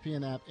have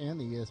ESPN app and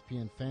the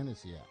ESPN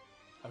Fantasy app.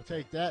 Okay.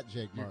 Take that,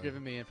 Jake You're Martin.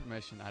 giving me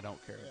information I don't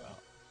care about.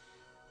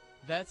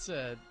 That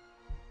said,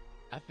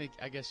 I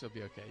guess you'll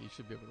be okay. You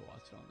should be able to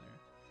watch it on there.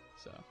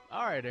 So,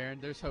 all right,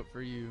 Aaron, there's hope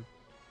for you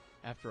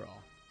after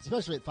all.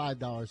 Especially at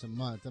 $5 a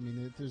month. I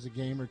mean, if there's a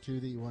game or two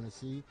that you want to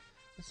see,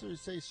 let's sort of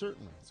say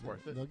certainly. It's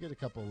worth it. They'll get a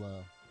couple.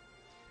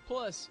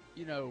 Plus,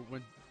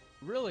 when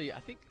really, I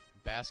think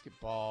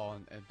basketball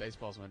and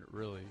baseball is when it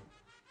really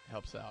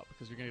helps out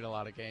because you're going to get a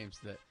lot of games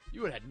that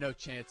you would have had no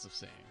chance of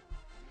seeing.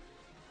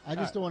 I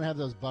just don't want to have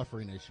those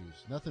buffering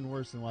issues. Nothing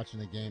worse than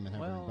watching a game and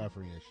having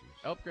buffering issues.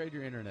 Upgrade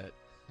your internet,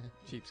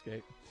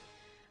 cheapskate.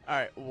 All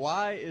right,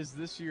 why is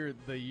this year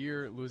the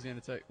year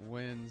Louisiana Tech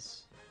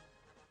wins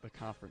the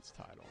conference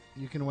title?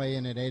 You can weigh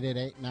in at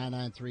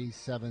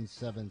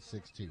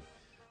 888-993-7762.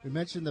 We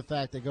mentioned the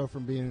fact they go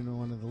from being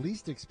one of the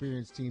least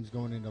experienced teams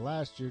going into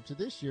last year to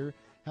this year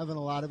having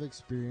a lot of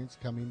experience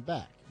coming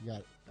back. You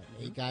got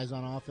 8 guys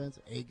on offense,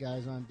 8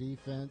 guys on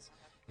defense.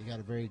 You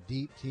got a very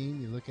deep team.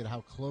 You look at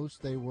how close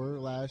they were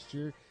last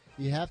year.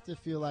 You have to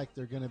feel like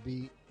they're going to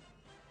be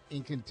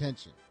in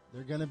contention.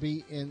 They're going to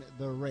be in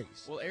the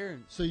race. Well,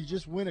 Aaron. So you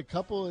just win a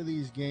couple of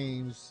these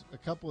games, a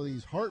couple of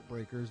these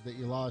heartbreakers that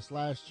you lost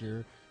last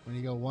year when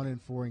you go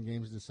 1-4 in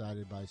games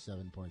decided by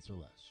 7 points or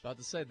less. About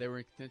to say they were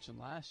in contention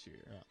last year,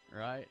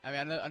 right? I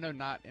mean, I know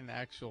not in the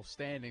actual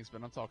standings,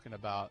 but I'm talking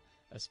about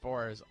as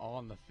far as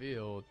on the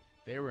field,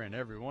 they were in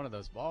every one of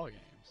those ball games.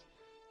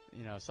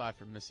 Aside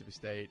from Mississippi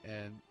State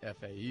and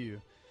FAU. The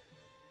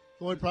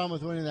only problem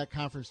with winning that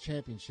conference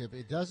championship,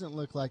 it doesn't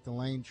look like the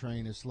Lane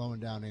train is slowing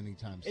down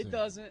anytime soon. It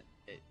doesn't,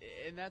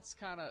 and that's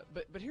kind of.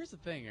 But here's the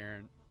thing,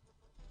 Aaron.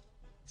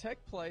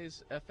 Tech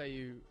plays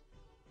FAU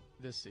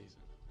this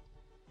season.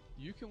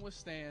 You can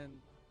withstand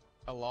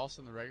a loss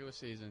in the regular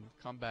season,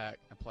 come back,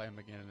 and play them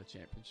again in the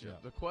championship. Yeah.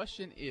 The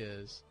question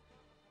is,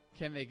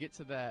 can they get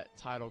to that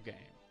title game?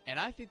 And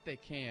I think they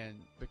can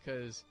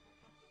because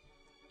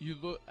you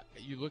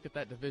look at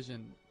that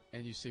division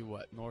and you see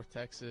what? North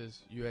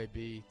Texas,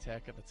 UAB,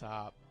 Tech at the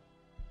top.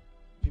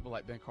 People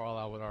like Ben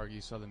Carlisle would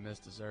argue Southern Miss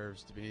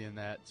deserves to be in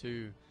that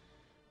too.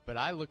 But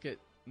I look at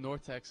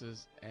North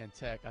Texas and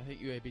Tech. I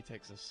think UAB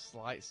takes a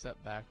slight step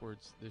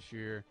backwards this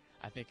year.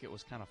 I think it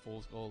was kind of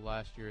fool's gold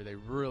last year. They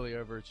really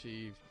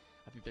overachieved.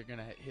 I think they're going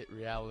to hit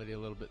reality a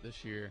little bit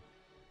this year.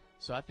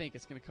 So I think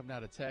it's going to come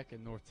down to Tech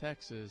and North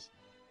Texas.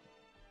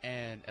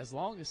 And as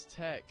long as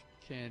Tech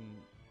can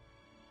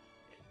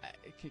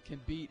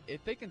beat,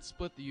 if they can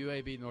split the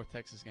UAB North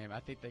Texas game, I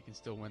think they can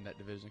still win that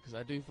division, because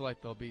I do feel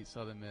like they'll beat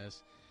Southern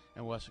Miss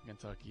and Western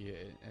Kentucky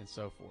and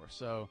so forth.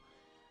 So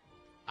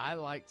I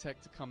like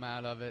Tech to come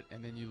out of it,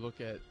 and then you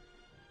look at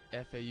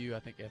FAU. I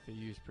think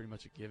FAU is pretty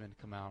much a given to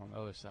come out on the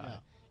other side. Yeah.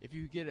 If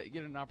you get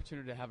an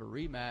opportunity to have a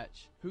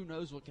rematch, who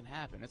knows what can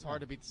happen? It's hard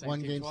to beat the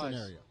same team twice. One game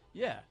scenario.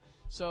 Yeah.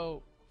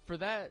 So for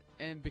that,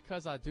 and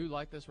because I do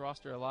like this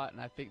roster a lot,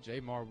 and I think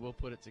J-Mar will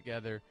put it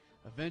together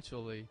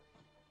eventually,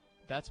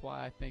 that's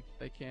why I think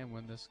they can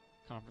win this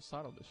conference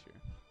title this year.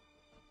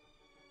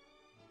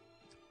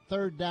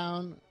 Third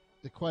down,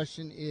 the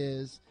question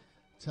is,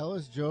 tell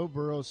us Joe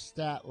Burrow's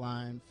stat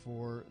line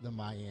for the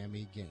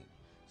Miami game.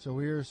 So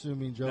we're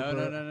assuming Joe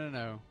Burrow.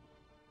 No.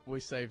 We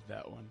saved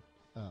that one.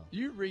 Oh.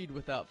 You read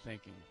without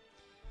thinking.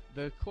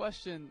 The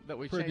question that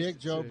we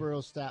predict Joe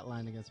Burrow's stat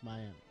line against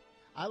Miami.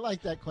 I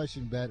like that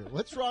question better.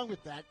 What's wrong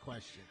with that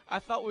question? I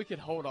thought we could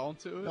hold on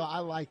to it. No, I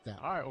like that.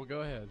 All right, well,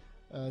 go ahead.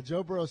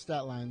 Joe Burrow's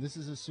stat line. This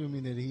is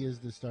assuming that he is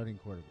the starting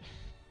quarterback.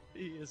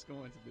 He is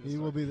going to be. He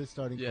will be the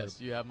starting quarterback.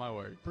 Yes, you have my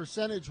word.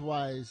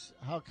 Percentage-wise,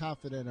 how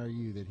confident are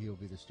you that he will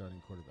be the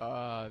starting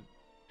quarterback?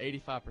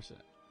 85%.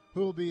 Who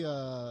will be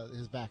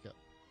his backup?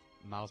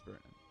 Miles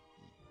Brennan.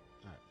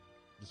 All right.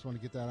 Just want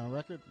to get that on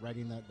record,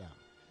 writing that down.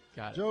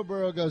 Got it. Joe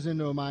Burrow goes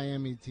into a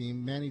Miami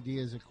team. Manny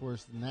Diaz, of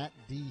course, in that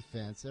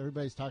defense.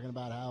 Everybody's talking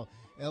about how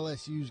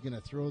LSU is going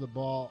to throw the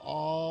ball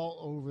all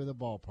over the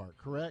ballpark,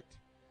 correct?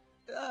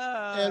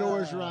 Ed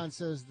Orgeron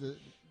says the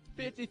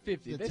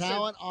 50-50. The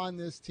talent on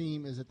this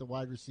team is at the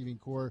wide receiving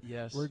core.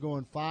 Yes. We're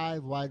going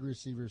 5 wide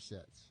receiver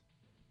sets.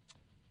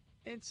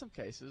 In some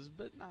cases,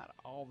 but not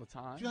all the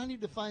time. Do I need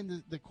to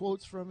find the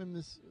quotes from him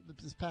this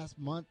past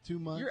month, 2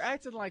 months? You're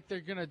acting like they're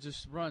going to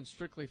just run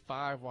strictly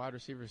 5 wide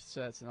receiver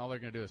sets and all they're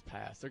going to do is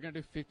pass. They're going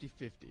to do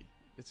 50-50.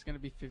 It's going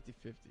to be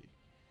 50-50.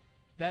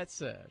 That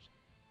said,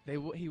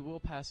 he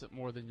will pass it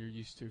more than you're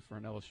used to for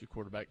an LSU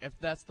quarterback, if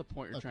that's the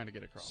point you're trying to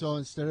get across. So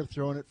instead of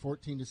throwing it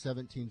 14 to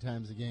 17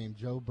 times a game,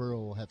 Joe Burrow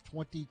will have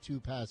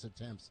 22 pass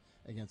attempts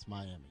against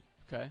Miami.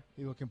 Okay.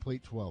 He will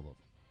complete 12 of them.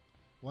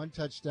 1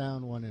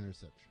 touchdown, 1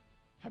 interception.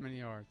 How many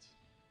yards?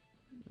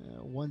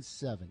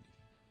 170,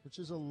 which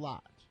is a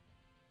lot.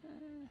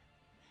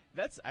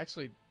 That's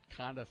actually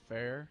kind of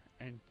fair.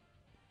 And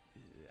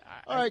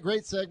all right,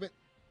 great segment.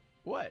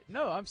 What?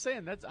 No, I'm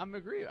saying I'm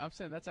agreeing. I'm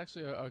saying that's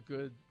actually a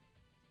good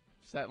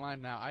stat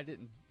line. Now, I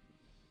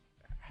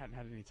hadn't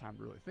had any time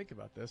to really think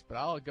about this, but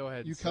I'll go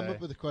ahead and say. You come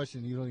up with a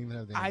question, you don't even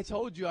have the answer. I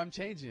told you I'm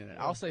changing it.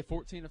 Yeah. I'll say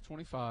 14 of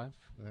 25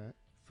 right.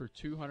 for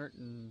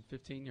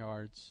 215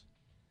 yards,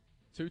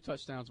 2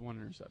 touchdowns, 1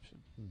 interception.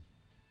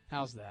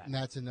 How's that? And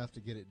that's enough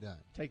to get it done.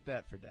 Take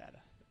that for data.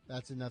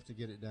 That's enough to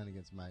get it done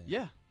against Miami.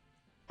 Yeah.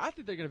 I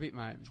think they're going to beat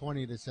Miami.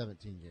 20 to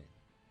 17 game.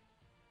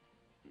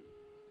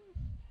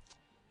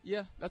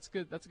 Yeah, that's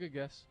good. That's a good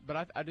guess.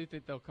 But I do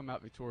think they'll come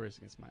out victorious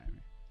against Miami.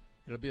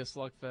 It'll be a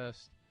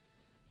slugfest,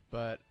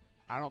 but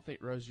I don't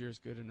think Rozier is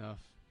good enough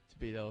to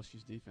beat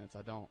LSU's defense.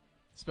 I don't,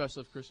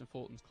 especially if Christian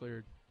Fulton's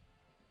cleared.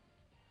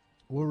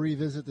 We'll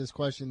revisit this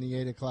question in the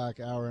 8 o'clock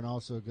hour and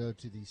also go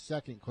to the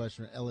second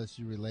question,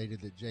 LSU related,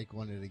 that Jake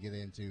wanted to get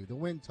into, the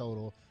win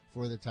total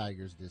for the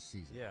Tigers this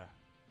season. Yeah.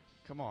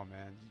 Come on,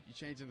 man. You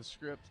changing the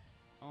script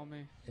on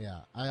me? Yeah,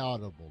 I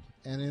audibled.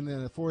 And then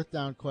the 4th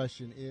down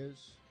question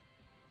is?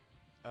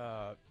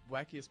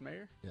 Wackiest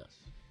mayor? Yes.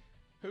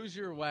 Who's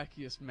your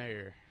wackiest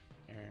mayor,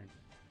 Aaron?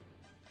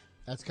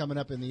 That's coming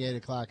up in the 8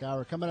 o'clock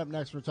hour. Coming up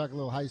next, we're talking a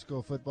little high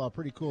school football.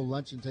 Pretty cool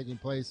luncheon taking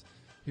place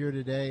here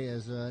today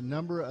as a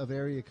number of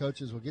area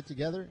coaches will get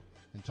together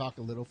and talk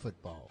a little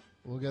football.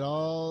 We'll get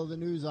all the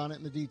news on it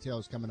and the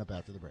details coming up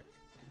after the break.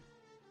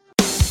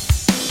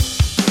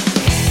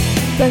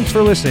 Thanks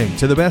for listening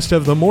to the Best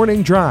of the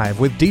Morning Drive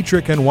with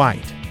Dietrich and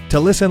White. To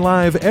listen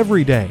live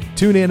every day,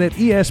 tune in at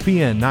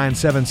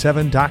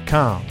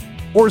ESPN977.com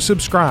or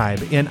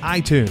subscribe in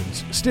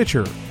iTunes,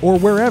 Stitcher, or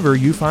wherever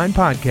you find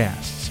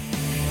podcasts.